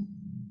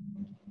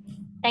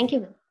 Thank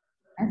you.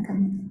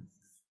 Welcome.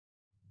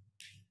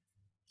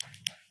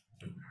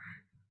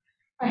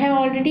 I have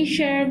already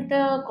shared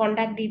the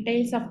contact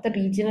details of the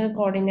regional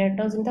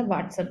coordinators in the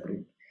WhatsApp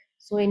group.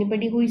 So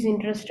anybody who is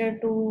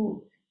interested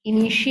to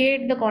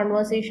initiate the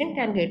conversation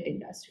can get in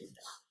touch with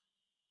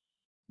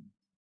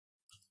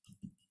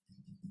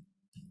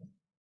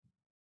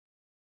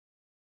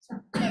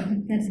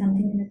them. There's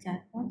something in the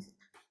chat box.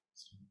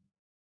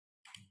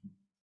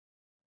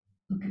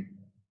 Okay.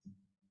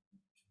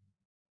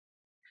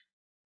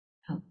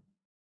 Oh,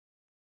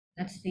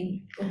 let's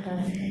see.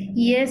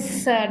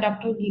 Yes,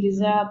 Dr.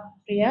 Giriza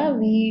Yeah,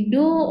 we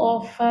do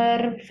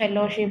offer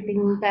fellowship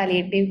in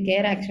palliative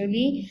care.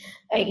 Actually,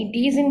 it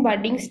is in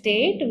budding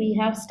state. We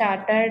have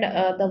started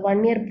the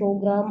 1-year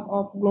program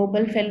of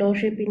global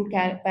fellowship in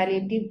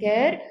palliative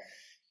care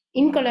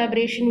in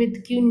collaboration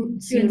with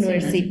Queen's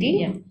University.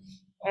 Yeah.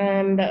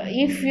 And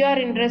if you are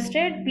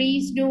interested,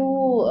 please do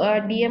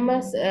DM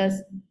us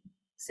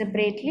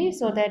separately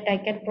so that I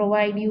can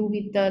provide you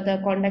with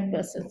the contact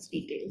person's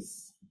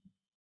details.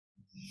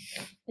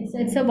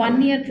 It's a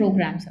 1-year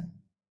program, sir.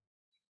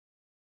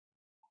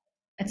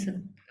 It's a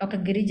Dr.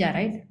 Girija,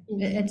 right?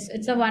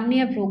 It's a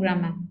 1-year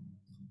program, ma'am.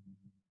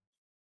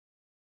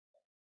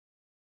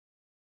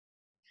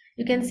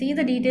 You can see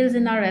the details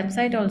in our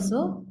website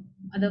also.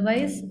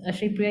 Otherwise,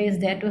 Shri Priya is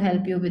there to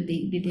help you with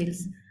the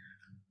details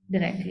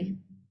directly.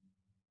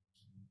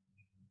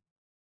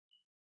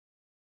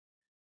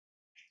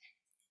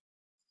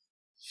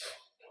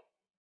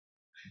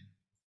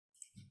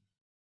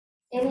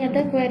 Any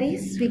other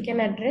queries we can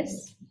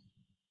address?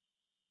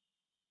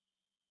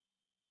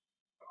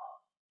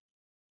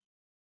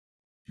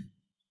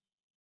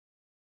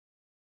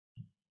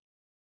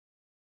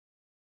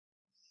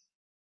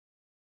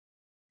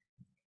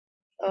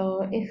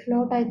 If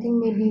not, I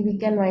think maybe we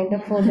can wind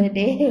up for the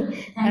day.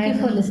 Thank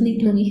you for listening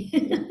to me.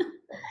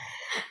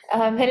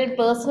 Well,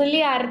 personally,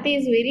 Arathy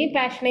is very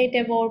passionate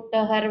about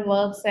her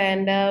works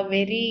and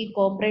very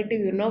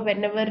cooperative. You know,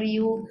 whenever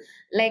you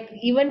like,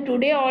 even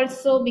today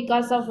also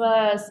because of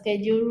a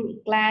schedule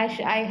clash,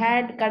 I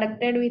had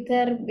connected with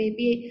her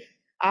maybe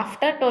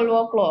after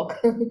 12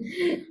 o'clock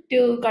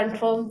to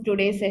confirm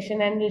today's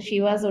session, and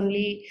she was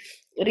only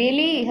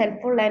really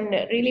helpful and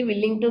really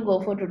willing to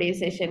go for today's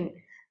session.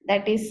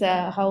 That is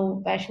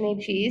how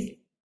passionate she is.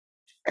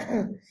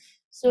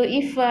 So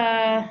if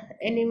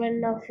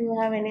anyone of you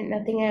have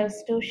nothing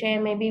else to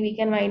share, maybe we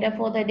can wind up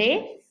for the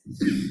day.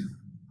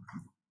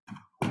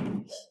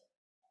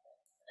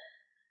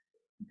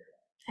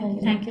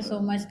 Thank you so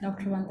much,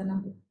 Dr.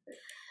 Vandana.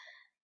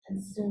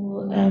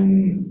 So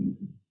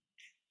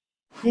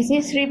this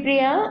is Sri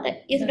Priya.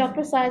 Is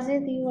Dr.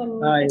 Sajid you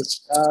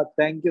unmuted?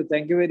 Thank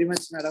you very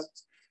much, madam.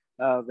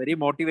 Very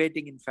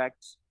motivating, in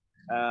fact.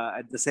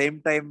 At the same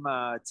time,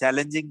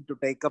 challenging to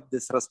take up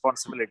this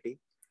responsibility.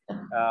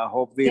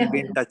 Hope we'll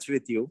be in touch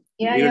with you.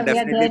 We will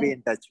definitely be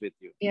in touch with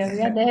you. Yeah,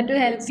 we are there to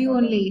help you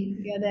only.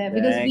 We are there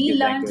because we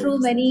learned through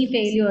many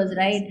failures,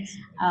 right?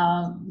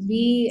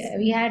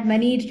 We had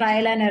many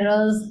trial and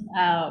errors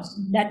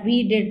that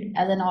we did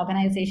as an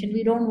organization.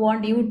 We don't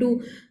want you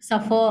to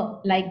suffer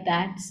like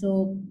that.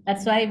 So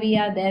that's why we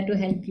are there to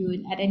help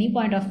you at any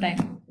point of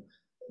time.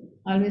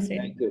 Always ready.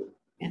 Thank you.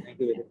 Yeah. Thank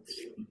you very much.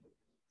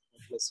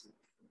 Bless you.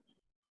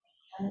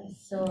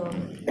 So,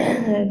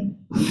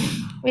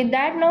 with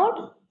that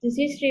note, this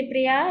is Sri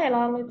Priya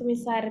along with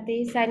Ms.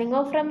 Arathy signing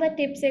off from the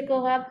Tips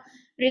Eco Hub.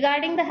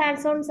 Regarding the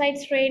hands-on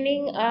sites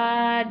training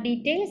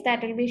details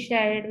that will be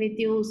shared with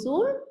you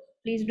soon,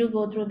 please do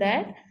go through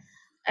that.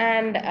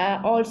 And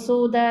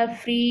also the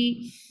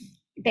free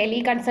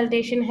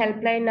teleconsultation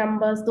helpline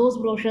numbers, those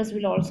brochures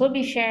will also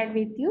be shared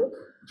with you.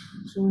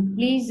 So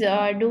please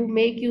do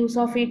make use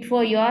of it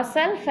for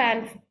yourself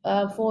and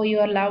for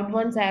your loved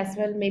ones as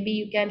well. Maybe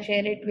you can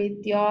share it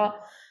with your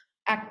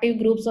active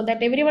group so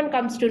that everyone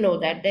comes to know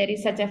that there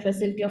is such a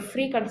facility of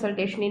free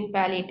consultation in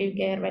palliative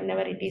care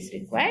whenever it is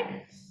required.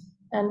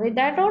 And with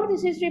that note,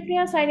 this is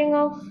Ripriya signing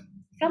off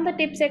from the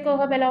Tips Eco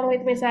Hub along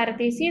with Ms.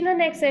 Arathy. See you in the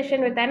next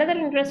session with another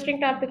interesting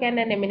topic and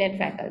an eminent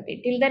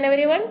faculty. Till then,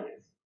 everyone,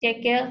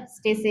 take care,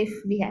 stay safe,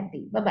 be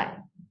happy. Bye-bye.